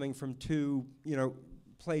coming from two, you know,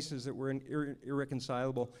 places that were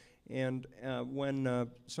irreconcilable. And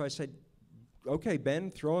so I said, okay,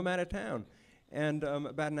 Ben, throw him out of town. And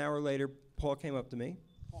about an hour later, Paul came up to me,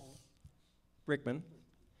 Rickman,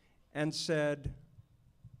 and said,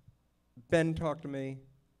 Ben talked to me,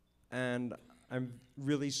 and I'm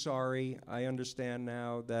really sorry. I understand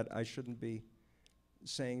now that I shouldn't be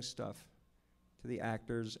saying stuff to the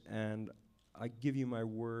actors, and I give you my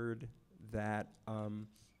word that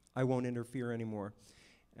I won't interfere anymore.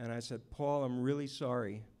 And I said, Paul, I'm really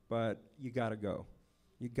sorry, but you gotta go.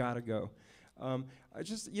 You gotta go. It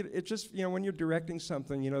just, you know, when you're directing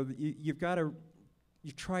something, you know, you've got to,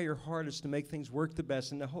 you try your hardest to make things work the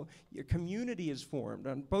best, and your community is formed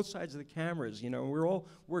on both sides of the cameras, you know, and we're all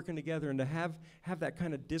working together, and to have that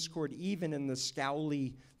kind of discord, even in the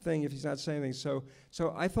scowly thing, if he's not saying anything.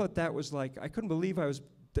 So I thought that was like, I couldn't believe I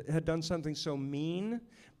had done something so mean,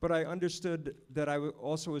 but I understood that I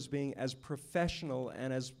also was being as professional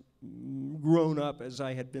and as grown up as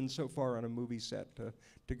I had been so far on a movie set to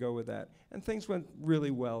go with that. And things went really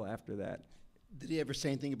well after that. Did he ever say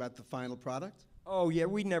anything about the final product? Oh, yeah,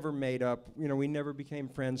 we never made up. You know, we never became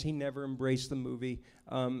friends. He never embraced the movie.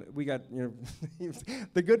 We got, you know,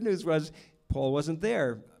 the good news was Paul wasn't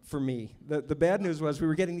there for me. The bad news was we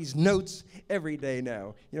were getting these notes every day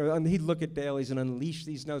now. You know, and he'd look at dailies and unleash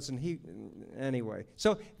these notes, and anyway.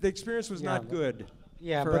 So the experience was not good.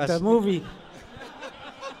 Yeah, for but us. the movie.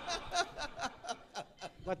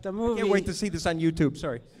 But the movie. I can't wait to see this on YouTube.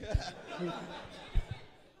 Sorry.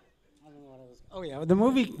 Oh yeah, the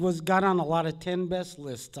movie got on a lot of 10 best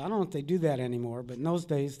lists. I don't know if they do that anymore, but in those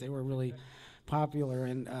days they were really popular,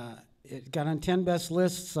 and it got on 10 best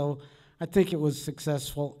lists. So I think it was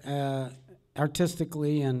successful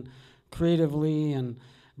artistically and creatively, and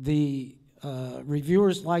the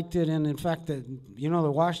reviewers liked it. And in fact, the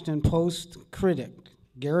Washington Post critic,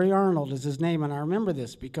 Gary Arnold is his name, and I remember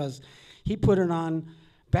this because he put it on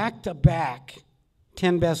back-to-back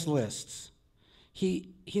 10 best lists.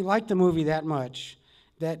 He liked the movie that much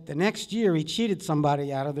that the next year he cheated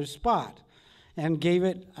somebody out of their spot and gave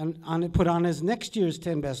it put on his next year's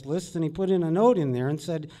 10 best list, and he put in a note in there and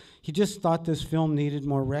said he just thought this film needed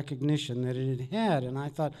more recognition than it had, and I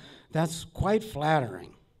thought that's quite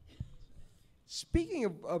flattering. Speaking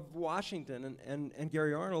of Washington and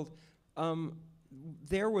Gary Arnold,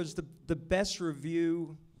 there was the best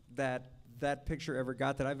review that picture ever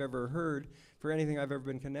got that I've ever heard for anything I've ever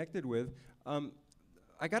been connected with.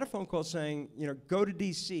 I got a phone call saying, you know, go to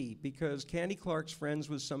D.C. because Candy Clark's friends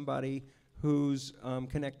with somebody who's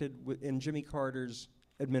connected in Jimmy Carter's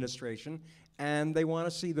administration, and they want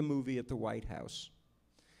to see the movie at the White House.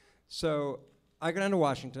 So I got down to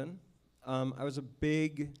Washington. I was a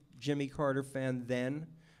big Jimmy Carter fan then.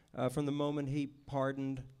 From the moment he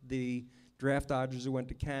pardoned the draft dodgers who went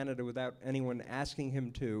to Canada without anyone asking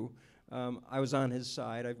him to, I was on his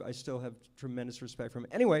side. I still have tremendous respect for him.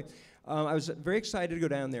 Anyway, I was very excited to go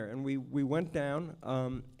down there, and we went down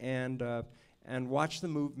and watched the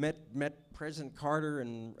movie. Met President Carter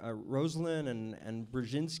and Rosalind and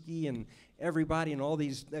Brzezinski and everybody and all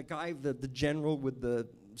these. That guy, the general with the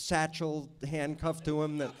satchel handcuffed to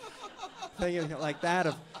him, that thing like that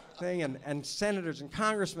of thing, and senators and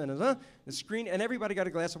congressmen and the screen, and everybody got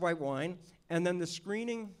a glass of white wine, and then the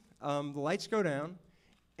screening, the lights go down.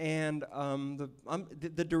 And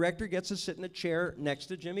the director gets to sit in a chair next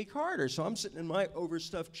to Jimmy Carter. So I'm sitting in my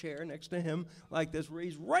overstuffed chair next to him like this, where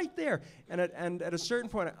he's right there. And at a certain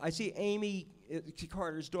point, I see Amy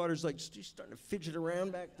Carter's daughter's like, she's starting to fidget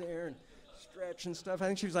around back there and stretch and stuff. I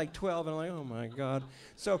think she was like 12, and I'm like, oh my God.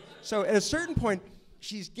 So at a certain point,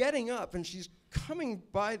 she's getting up and she's coming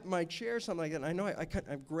by my chair, something like that. And I know I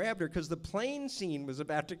grabbed her because the plane scene was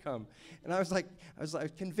about to come, and I was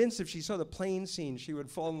convinced if she saw the plane scene, she would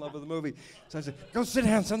fall in love with the movie. So I said, "Go sit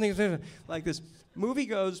down." Something like this. Movie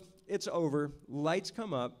goes. It's over. Lights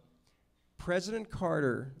come up. President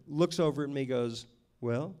Carter looks over at me, goes,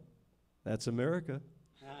 "Well, that's America."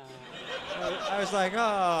 I was like,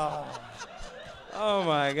 oh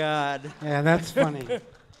my God. Yeah, that's funny.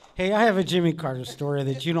 Hey, I have a Jimmy Carter story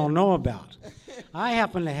that you don't know about. I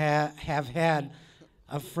happen to have had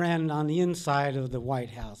a friend on the inside of the White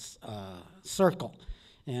House circle,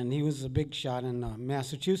 and he was a big shot in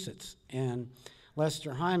Massachusetts, and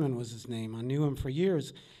Lester Hyman was his name. I knew him for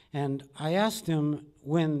years, and I asked him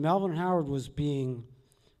when Melvin and Howard was being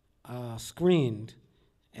screened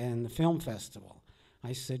in the film festival,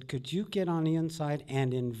 I said, could you get on the inside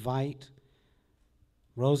and invite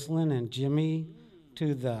Rosalind and Jimmy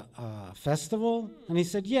to the festival? And he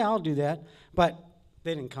said, yeah, I'll do that. But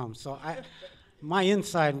they didn't come, so my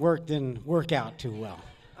inside work didn't work out too well.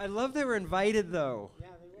 I love they were invited, though. Yeah,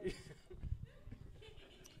 they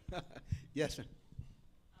were. Yes, sir.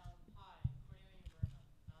 Hi, Cornelia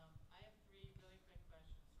Burma. I have three really quick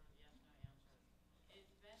questions, sort of yes, no answers.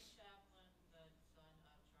 Is Ben Chaplin the son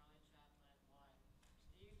of Charlie Chaplin? One.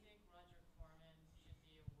 Do you think Roger Corman should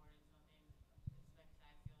be awarded something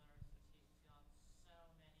spectacular since he's got so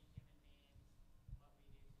many human beings,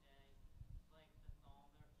 what we do today, like the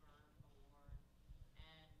Thalberg Award?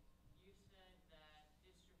 And you said that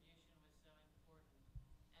distribution was so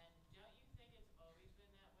important. And don't you think it's always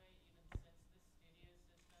been that way, even since the studio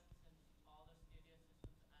system, since all the studio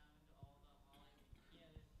systems owned all the Hollywood, the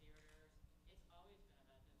theaters? It's always been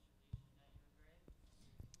about distribution, don't you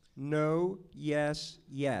agree? No, yes,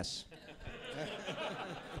 yes.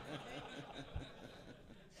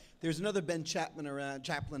 There's another Ben Chaplin around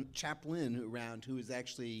who is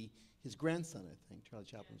actually his grandson, I think, Charlie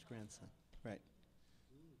Chaplin's grandson. Right.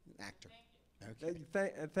 An actor. Okay.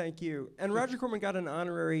 Thank you. And Roger Corman got an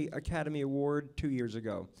honorary Academy Award 2 years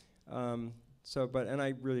ago. And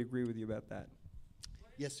I really agree with you about that.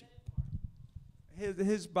 Yes, sir.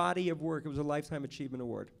 His body of work, it was a Lifetime Achievement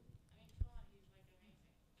Award. I mean, come on, he's like amazing.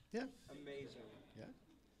 Yeah. Amazing. Yeah.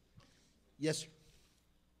 Yes, sir.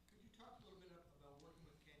 Could you talk a little bit about working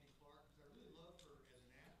with Candy Clark? Because I really love her as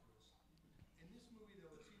an actress. In this movie,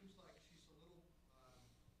 though, it seems like she's a little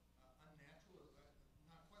unnatural,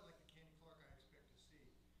 not quite like the Candy Clark I expect to see.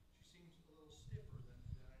 She seems a little stiffer than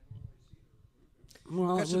I normally see her.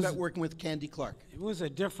 Well, Question about working with Candy Clark. it was a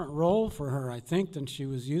different role for her, I think, than she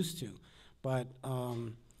was used to. But I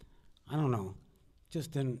don't know,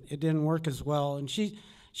 it didn't work as well. And she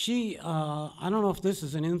I don't know if this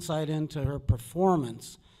is an insight into her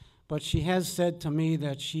performance, but she has said to me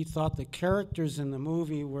that she thought the characters in the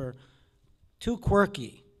movie were too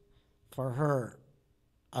quirky for her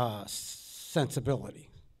sensibility.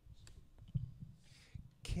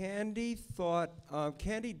 Candy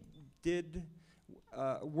did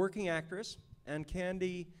working actress, and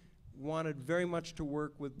Candy wanted very much to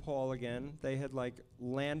work with Paul again. They had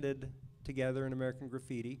landed together in American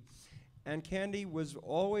Graffiti. And Candy was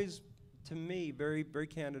always, to me, very, very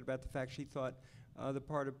candid about the fact she thought the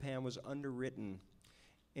part of Pam was underwritten.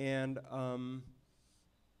 And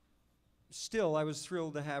still, I was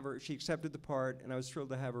thrilled to have her. She accepted the part, and I was thrilled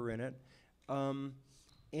to have her in it.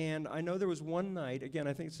 And I know there was one night, again,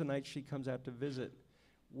 I think it's the night she comes out to visit,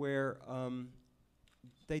 where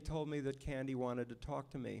they told me that Candy wanted to talk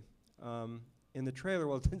to me in the trailer.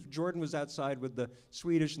 Well, Jordan was outside with the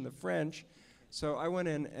Swedish and the French. So I went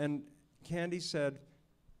in, and Candy said,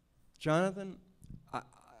 Jonathan,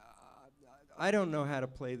 I don't know how to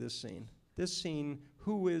play this scene. This scene,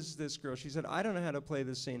 who is this girl? She said, I don't know how to play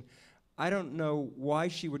this scene. I don't know why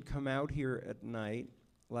she would come out here at night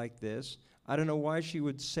like this. I don't know why she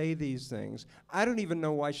would say these things. I don't even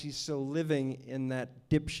know why she's still living in that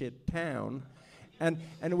dipshit town.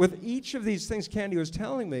 And with each of these things Candy was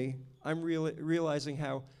telling me, I'm realizing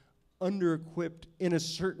how under-equipped in a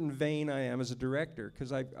certain vein I am as a director,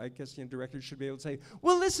 because I guess directors should be able to say,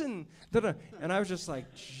 well, listen, da-da. And I was just like,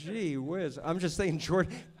 gee whiz. I'm just saying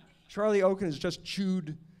Charlie Oaken has just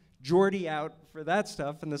chewed Geordie out for that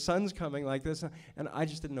stuff, and the sun's coming like this, and I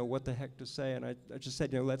just didn't know what the heck to say, and I just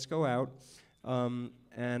said, let's go out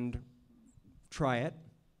and try it,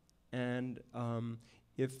 and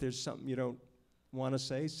if there's something you don't want to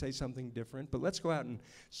say something different, but let's go out and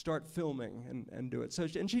start filming and do it. So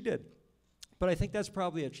and she did. But I think that's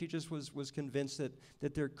probably it. She just was convinced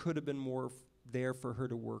that there could have been more there for her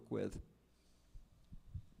to work with.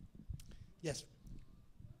 Yes.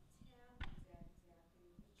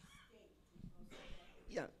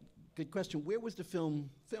 Yeah, good question. Where was the film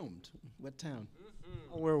filmed? What town?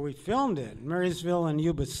 Where we filmed it, Marysville and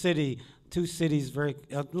Yuba City, two cities, very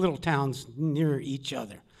little towns near each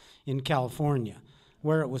other in California.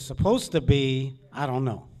 Where it was supposed to be, I don't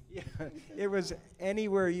know. Yeah, it was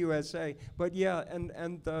anywhere USA. But yeah,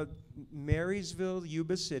 and Marysville,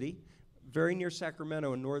 Yuba City, very near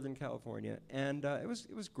Sacramento in Northern California, and it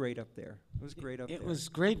was great up there. It was great up there. It was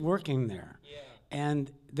great working there. Yeah.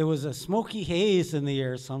 And there was a smoky haze in the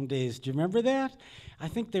air some days. Do you remember that? I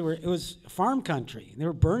think it was farm country. They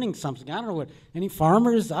were burning something. I don't know any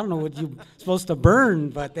farmers? I don't know what you're supposed to burn,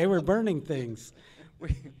 but they were burning things.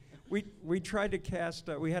 We tried to cast,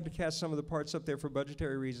 we had to cast some of the parts up there for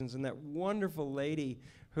budgetary reasons, and that wonderful lady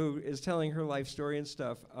who is telling her life story and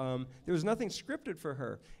stuff, there was nothing scripted for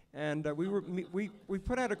her. And we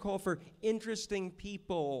put out a call for interesting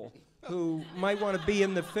people who might want to be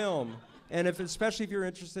in the film. And especially if you're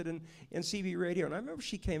interested in CB radio. And I remember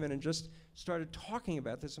she came in and just started talking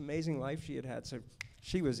about this amazing life she had had. So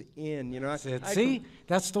she was in, See,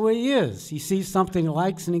 that's the way he is. He sees something he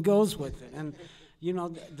likes and he goes with it. And,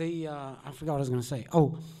 I forgot what I was going to say.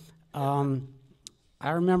 I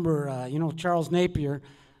remember, Charles Napier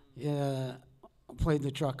played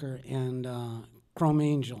the trucker, and Chrome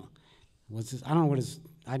Angel was his, I don't know what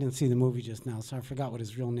I didn't see the movie just now, so I forgot what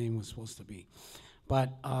his real name was supposed to be.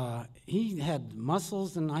 But he had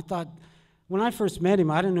muscles, and I thought, when I first met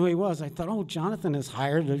him, I didn't know who he was. I thought, oh, Jonathan has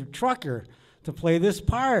hired a trucker to play this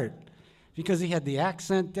part, because he had the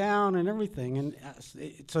accent down and everything. And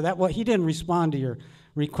so he didn't respond to your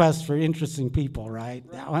request for interesting people, right?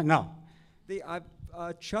 No.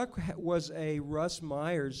 Chuck was a Russ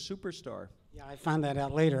Myers superstar. Yeah, I found that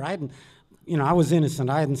out later. I was innocent.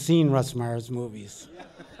 I hadn't seen Russ Myers movies.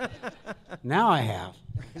 Now I have.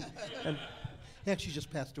 He actually just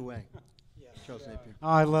passed away. Charles Napier. Oh,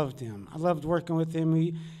 I loved him. I loved working with him.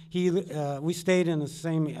 We stayed in the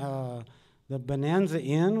same, the Bonanza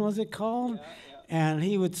Inn, was it called? Yeah. And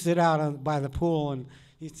he would sit out by the pool, and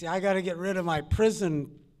he'd say, I got to get rid of my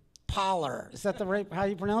prison pallor. Is that how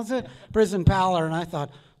you pronounce it? Prison pallor. And I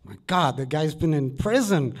thought, my God, the guy's been in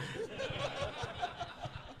prison.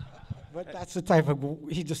 But that's the type of,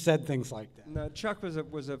 he just said things like that. No, Chuck was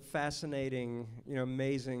a fascinating,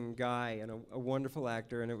 amazing guy and a wonderful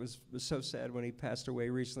actor, and it was so sad when he passed away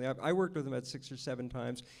recently. I worked with him at 6 or 7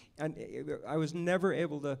 times, and I was never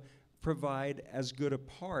able to provide as good a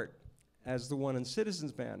part as the one in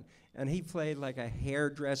Citizens Band. And he played like a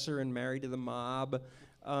hairdresser in Married to the Mob.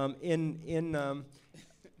 In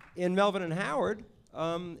Melvin and Howard,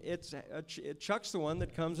 Chuck's the one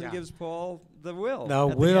that comes and gives Paul the will.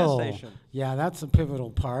 The gas station. Yeah, that's a pivotal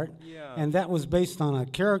part. Yeah. And that was based on a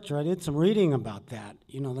character. I did some reading about that.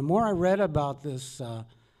 The more I read about this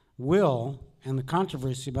will and the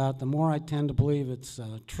controversy about it, the more I tend to believe it's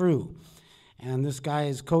true. And this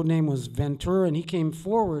guy's code name was Ventura, and he came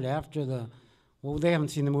forward after they haven't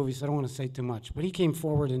seen the movie, so I don't want to say too much, but he came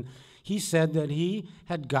forward and he said that he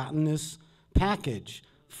had gotten this package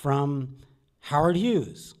from Howard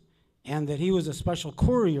Hughes, and that he was a special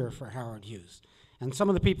courier for Howard Hughes. And some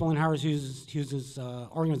of the people in Howard Hughes'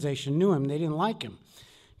 organization knew him. They didn't like him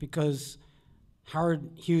because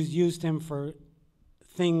Howard Hughes used him for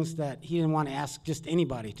things that he didn't want to ask just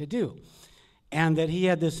anybody to do. And that he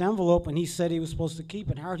had this envelope, and he said he was supposed to keep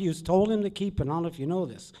it. Howard Hughes told him to keep it. I don't know if you know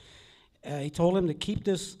this. He told him to keep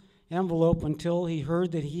this envelope until he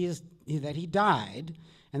heard that he died,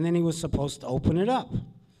 and then he was supposed to open it up.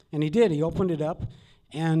 And he did. He opened it up,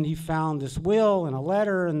 and he found this will and a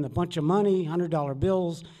letter and a bunch of money, $100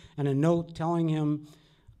 bills, and a note telling him,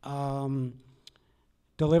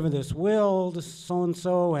 deliver this will to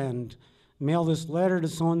so-and-so and mail this letter to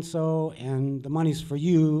so-and-so, and the money's for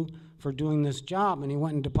you for doing this job. And he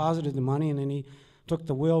went and deposited the money, and then he took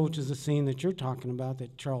the will, which is the scene that you're talking about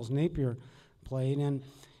that Charles Napier played.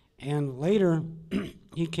 And later,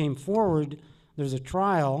 he came forward. There's a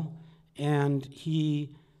trial, and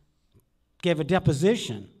he gave a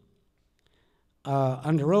deposition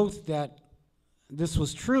under oath that this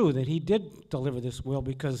was true, that he did deliver this will,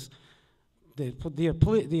 because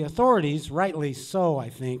the authorities, rightly so, I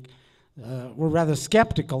think, were rather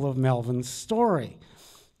skeptical of Melvin's story,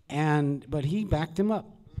 but he backed him up.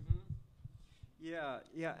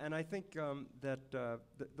 Yeah, and I think that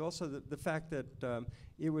also the fact that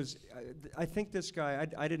it was, I think this guy,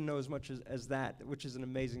 I didn't know as much as that, which is an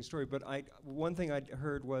amazing story, but one thing I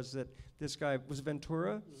heard was that this guy was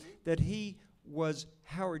Ventura, that he was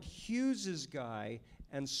Howard Hughes's guy,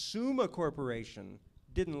 and Summa Corporation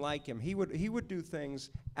didn't like him. He would do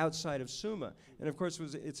things outside of Summa, and of course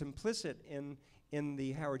it's implicit in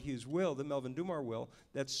the Howard Hughes will, the Melvin Dumas will,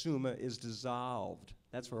 that Summa is dissolved.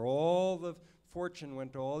 That's where all the fortune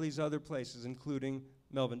went to all these other places, including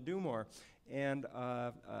Melvin Dumas. And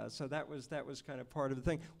so that was kind of part of the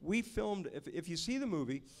thing. We filmed, if you see the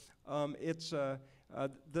movie, it's the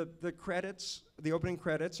credits, the opening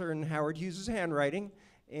credits are in Howard Hughes's handwriting,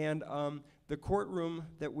 and the courtroom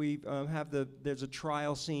that we there's a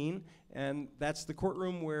trial scene, and that's the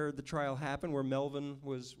courtroom where the trial happened, where Melvin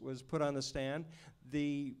was put on the stand.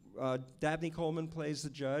 Dabney Coleman plays the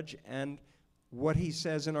judge, and what he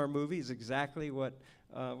says in our movie is exactly what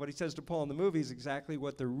he says to Paul in the movie is exactly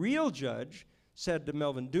what the real judge said to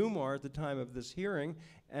Melvin Dumas at the time of this hearing,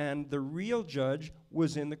 and the real judge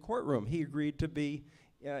was in the courtroom. He agreed to be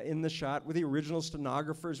in the shot with the original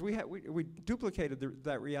stenographers. We duplicated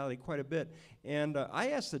that reality quite a bit, and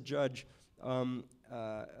I asked the judge,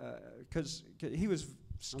 because he was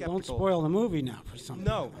skeptical. Don't spoil the movie now for something.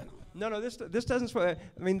 No, this doesn't spoil.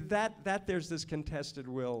 I mean, that there's this contested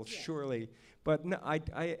will, surely. But no,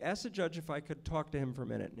 I asked the judge if I could talk to him for a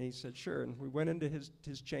minute, and he said, sure. And we went into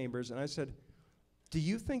his chambers, and I said, do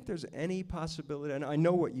you think there's any possibility, and I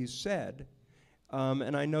know what you said,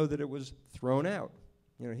 and I know that it was thrown out.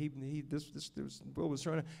 You know, this will was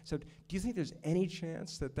thrown out. So do you think there's any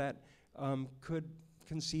chance that could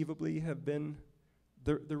conceivably have been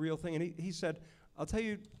the real thing? And he said, I'll tell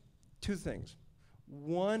you two things.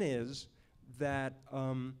 One is that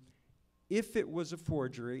if it was a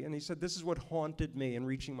forgery, and he said this is what haunted me in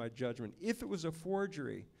reaching my judgment, if it was a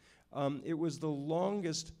forgery, it was the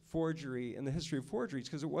longest forgery in the history of forgeries,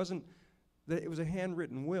 because it was a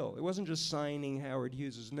handwritten will. It wasn't just signing Howard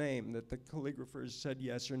Hughes's name, that the calligraphers said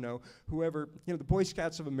yes or no. Whoever, the Boy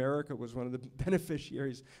Scouts of America was one of the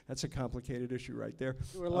beneficiaries. That's a complicated issue right there.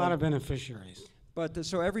 There were a lot of beneficiaries. But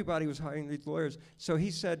so everybody was hiring these lawyers. So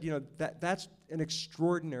he said, that's an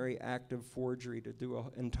extraordinary act of forgery to do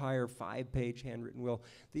an entire 5-page handwritten will.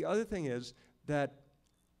 The other thing is that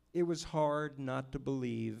it was hard not to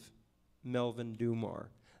believe Melvin Dumas.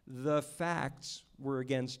 The facts were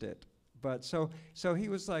against it. But so he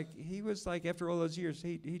was like after all those years,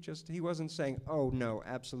 he wasn't saying, oh no,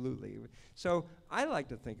 absolutely. So I like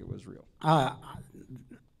to think it was real.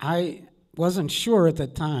 I wasn't sure at the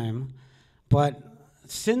time. But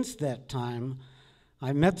since that time,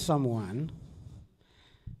 I met someone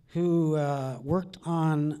who worked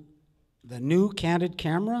on the new candid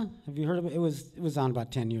camera. Have you heard of it? It was on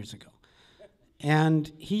about 10 years ago.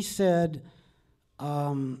 And he said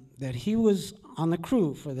that he was on the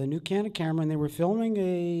crew for the new candid camera, and they were filming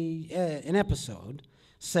an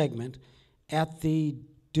segment at the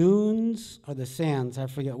Dunes or the Sands, I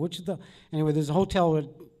forget which of the. Anyway, there's a hotel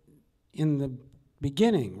in the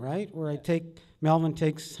beginning, right, where Melvin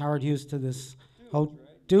takes Howard Hughes to this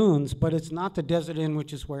Dunes, but it's not the Desert Inn,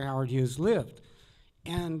 which is where Howard Hughes lived.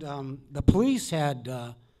 And the police had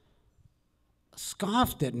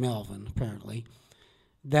scoffed at Melvin, apparently,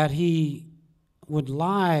 that he would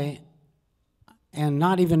lie and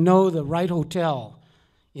not even know the right hotel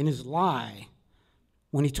in his lie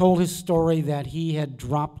when he told his story that he had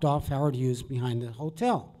dropped off Howard Hughes behind the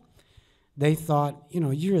hotel. They thought,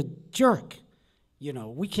 you're a jerk.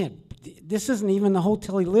 We can't, this isn't even the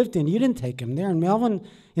hotel he lived in. You didn't take him there. And Melvin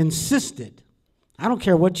insisted, I don't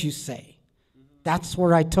care what you say. That's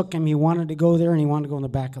where I took him. He wanted to go there, and he wanted to go in the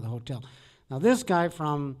back of the hotel. Now, this guy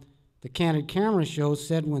from the Candid Camera show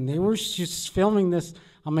said when they were just filming this,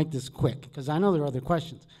 I'll make this quick, because I know there are other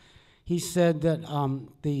questions. He said that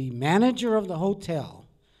the manager of the hotel,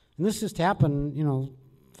 and this just happened,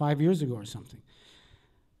 5 years ago or something,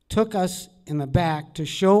 took us in the back to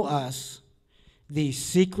show us the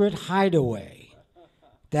secret hideaway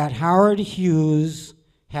that Howard Hughes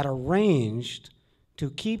had arranged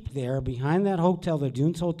to keep there behind that hotel, the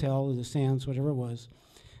Dunes Hotel, or the Sands, whatever it was,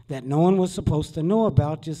 that no one was supposed to know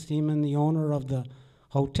about, just him and the owner of the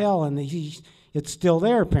hotel. And it's still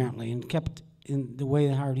there, apparently, and kept in the way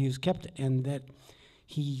that Howard Hughes kept it. And that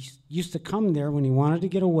he used to come there when he wanted to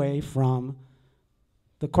get away from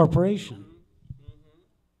the corporation.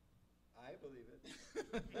 I believe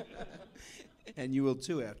it. And you will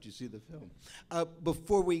too after you see the film.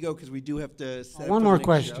 Before we go, because we do have to set up One for more the next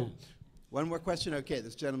question. show. One more question? Okay,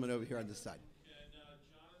 this gentleman over here on this side. Can Jonathan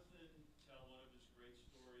tell one of his great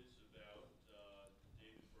stories about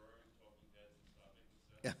David Byrne, Talking Heads, and Stop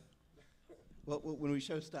Making Sense? Yeah. Well, when we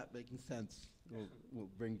show Stop Making Sense, we'll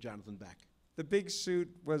bring Jonathan back. The big suit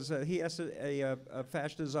was he asked a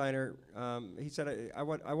fashion designer. He said, "I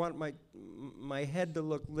want my head to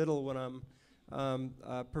look little when I'm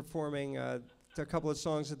performing a couple of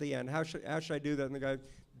songs at the end. How should I do that?" And the guy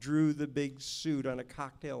drew the big suit on a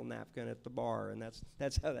cocktail napkin at the bar, and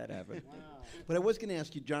that's how that happened. Wow. But I was going to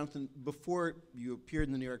ask you, Jonathan, before you appeared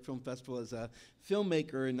in the New York Film Festival as a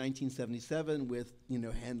filmmaker in 1977 with,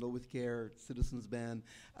 Handle with Care, Citizens Band,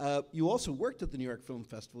 you also worked at the New York Film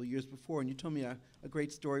Festival years before, and you told me a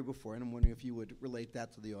great story before, and I'm wondering if you would relate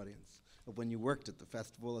that to the audience, of when you worked at the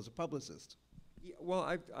festival as a publicist. Yeah,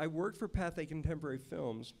 well, I worked for a.k.a. Contemporary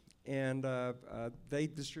Films, and they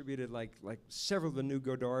distributed like several of the new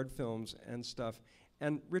Godard films and stuff.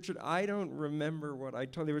 And Richard, I don't remember what I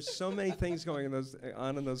told. There were so many things going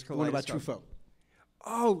on in those What about kaleidoscope. Truffaut?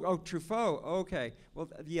 Oh, Truffaut. Okay. Well,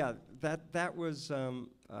 yeah, that was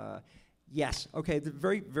yes. Okay.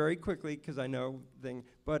 Very quickly, because I know thing.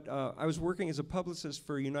 But I was working as a publicist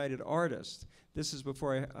for United Artists. This is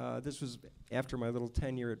before this was after my little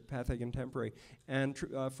tenure at a.k.a. Contemporary, and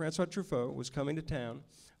Francois Truffaut was coming to town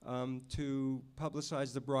to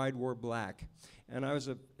publicize The Bride Wore Black. And I was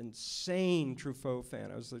an insane Truffaut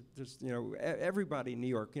fan. I was just, everybody in New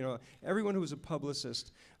York, everyone who was a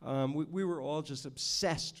publicist, we were all just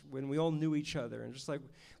obsessed when we all knew each other. And just so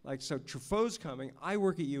Truffaut's coming, I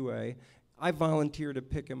work at UA, I volunteer to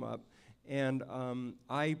pick him up. And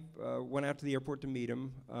I went out to the airport to meet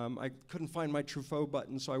him. I couldn't find my Truffaut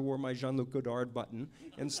button, so I wore my Jean-Luc Godard button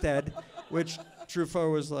instead, which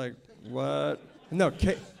Truffaut was like, what? No,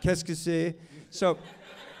 qu'est-ce que c'est? So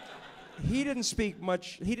he didn't speak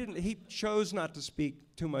much. He chose not to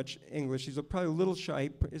speak too much English. He's probably a little shy.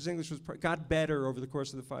 His English got better over the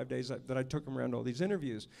course of the 5 days that I took him around all these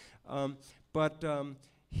interviews.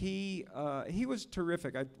 He was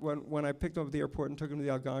terrific. When I picked him up at the airport and took him to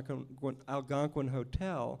the Algonquin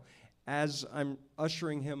Hotel, as I'm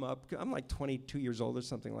ushering him up, I'm like 22 years old or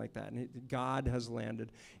something like that, and God has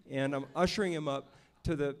landed, and I'm ushering him up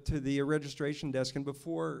to the registration desk, and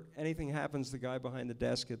before anything happens, the guy behind the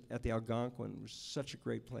desk at the Algonquin, which is such a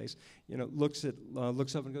great place, looks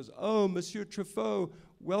up and goes, "Oh, Monsieur Truffaut,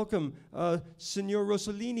 welcome. Signor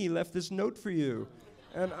Rossellini left this note for you."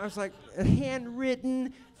 And I was like,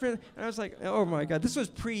 handwritten. And I was like, oh my God, this was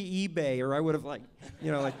pre-eBay, or I would have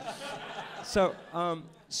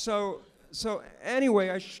So anyway,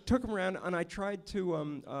 I took him around, and I tried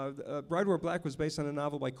to. Bride Wore Black was based on a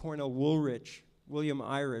novel by Cornell Woolrich, William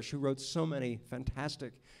Irish, who wrote so many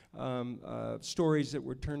fantastic stories that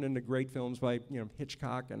were turned into great films by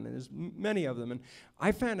Hitchcock, and there's many of them. And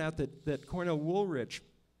I found out that Cornell Woolrich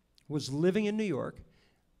was living in New York.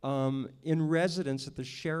 In residence at the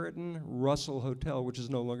Sheraton Russell Hotel, which is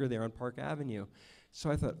no longer there on Park Avenue. So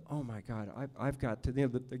I thought, oh my God, I've got to,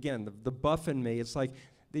 the buff in me, it's like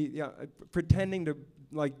pretending to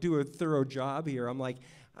do a thorough job here. I'm like,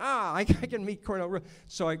 I can meet Cornell.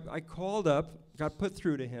 So I called up, got put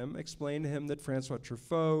through to him, explained to him that Francois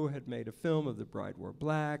Truffaut had made a film of The Bride Wore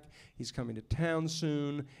Black, he's coming to town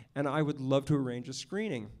soon, and I would love to arrange a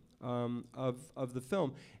screening of the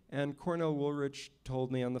film. And Cornell Woolrich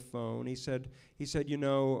told me on the phone, he said,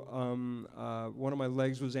 one of my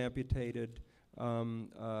legs was amputated,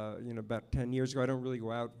 about 10 years ago. I don't really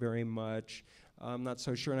go out very much. I'm not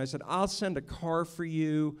so sure. And I said, I'll send a car for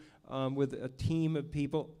you with a team of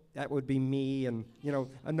people. That would be me and,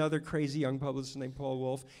 another crazy young publicist named Paul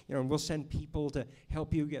Wolf. And we'll send people to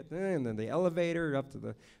help you get there, and then the elevator up to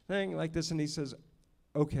the thing like this. And he says,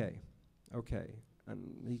 okay.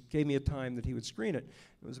 And he gave me a time that he would screen it.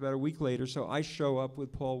 It was about a week later, so I show up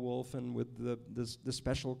with Paul Wolf and with the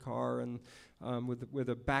special car and with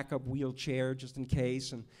a backup wheelchair just in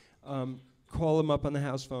case, and call him up on the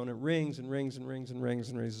house phone. It rings and rings and rings and rings,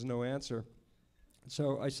 and there's no answer.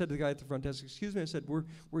 So I said to the guy at the front desk, "Excuse me," I said,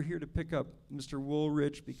 we're here to pick up Mr.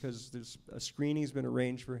 Woolrich because there's a screening's been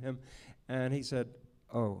arranged for him. And he said,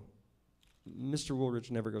 "Oh, Mr.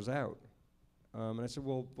 Woolrich never goes out." And I said,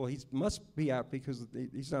 well, he must be out because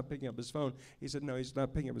he's not picking up his phone. He said, no, he's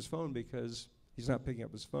not picking up his phone because he's not picking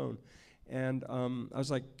up his phone. And I was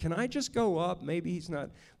like, can I just go up? Maybe he's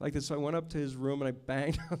not like this. So I went up to his room and I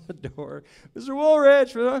banged on the door. "Mr.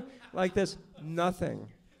 Woolrich," like this. Nothing.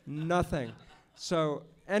 So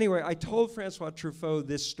anyway, I told Francois Truffaut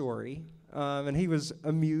this story, and he was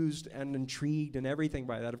amused and intrigued and everything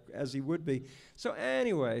by that, as he would be. So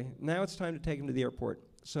anyway, now it's time to take him to the airport.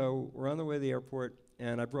 So we're on the way to the airport,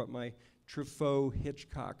 and I brought my Truffaut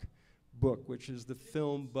Hitchcock book, which is the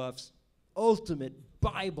film buff's ultimate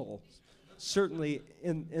Bible, certainly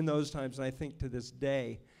in those times, and I think to this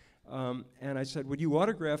day. And I said, would you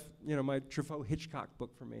autograph, my Truffaut Hitchcock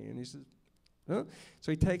book for me? And he says, huh?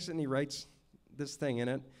 So he takes it and he writes this thing in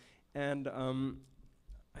it. And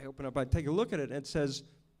I open up, I take a look at it, and it says,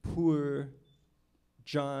 Pour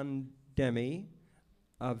John Demme,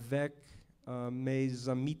 avec mes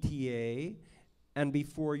amitiés, and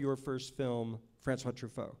before your first film, Francois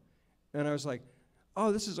Truffaut. And I was like,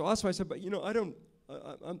 oh, this is awesome. I said, but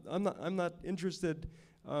I'm not interested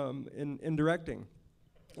in directing.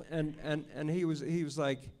 And he was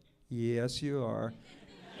like, yes, you are,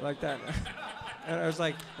 like that. And I was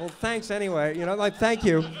like, well, thanks anyway, thank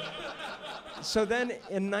you. So then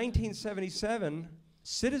in 1977,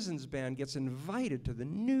 Citizens Band gets invited to the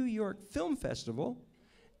New York Film Festival,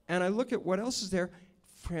 and I look at what else is there.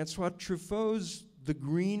 Francois Truffaut's The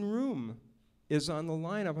Green Room is on the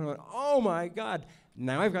lineup, and I went, oh my God,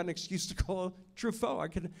 now I've got an excuse to call Truffaut. I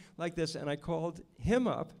could like this, and I called him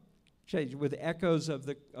up with echoes of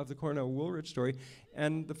the Cornell Woolrich story,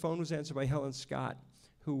 and the phone was answered by Helen Scott,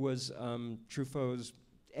 who was Truffaut's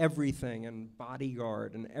everything and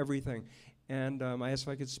bodyguard and everything. And I asked if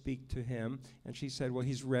I could speak to him, and she said, well,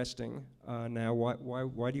 he's resting now.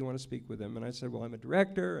 Why do you want to speak with him? And I said, well, I'm a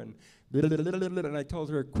director, and and I told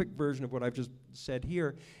her a quick version of what I've just said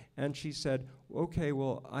here. And she said, okay,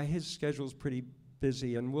 well, his schedule's pretty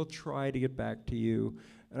busy, and we'll try to get back to you.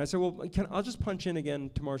 And I said, well, I'll just punch in again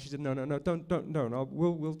tomorrow. She said, no, don't.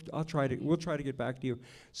 We'll try to get back to you.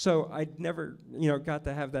 So I never, got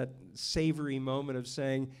to have that savory moment of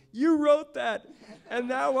saying, you wrote that, and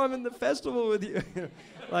now I'm in the festival with you,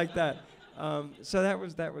 like that. So that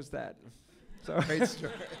was that. So Great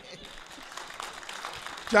story.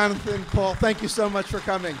 Jonathan, Paul, thank you so much for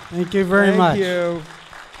coming. Thank you very much. Thank you.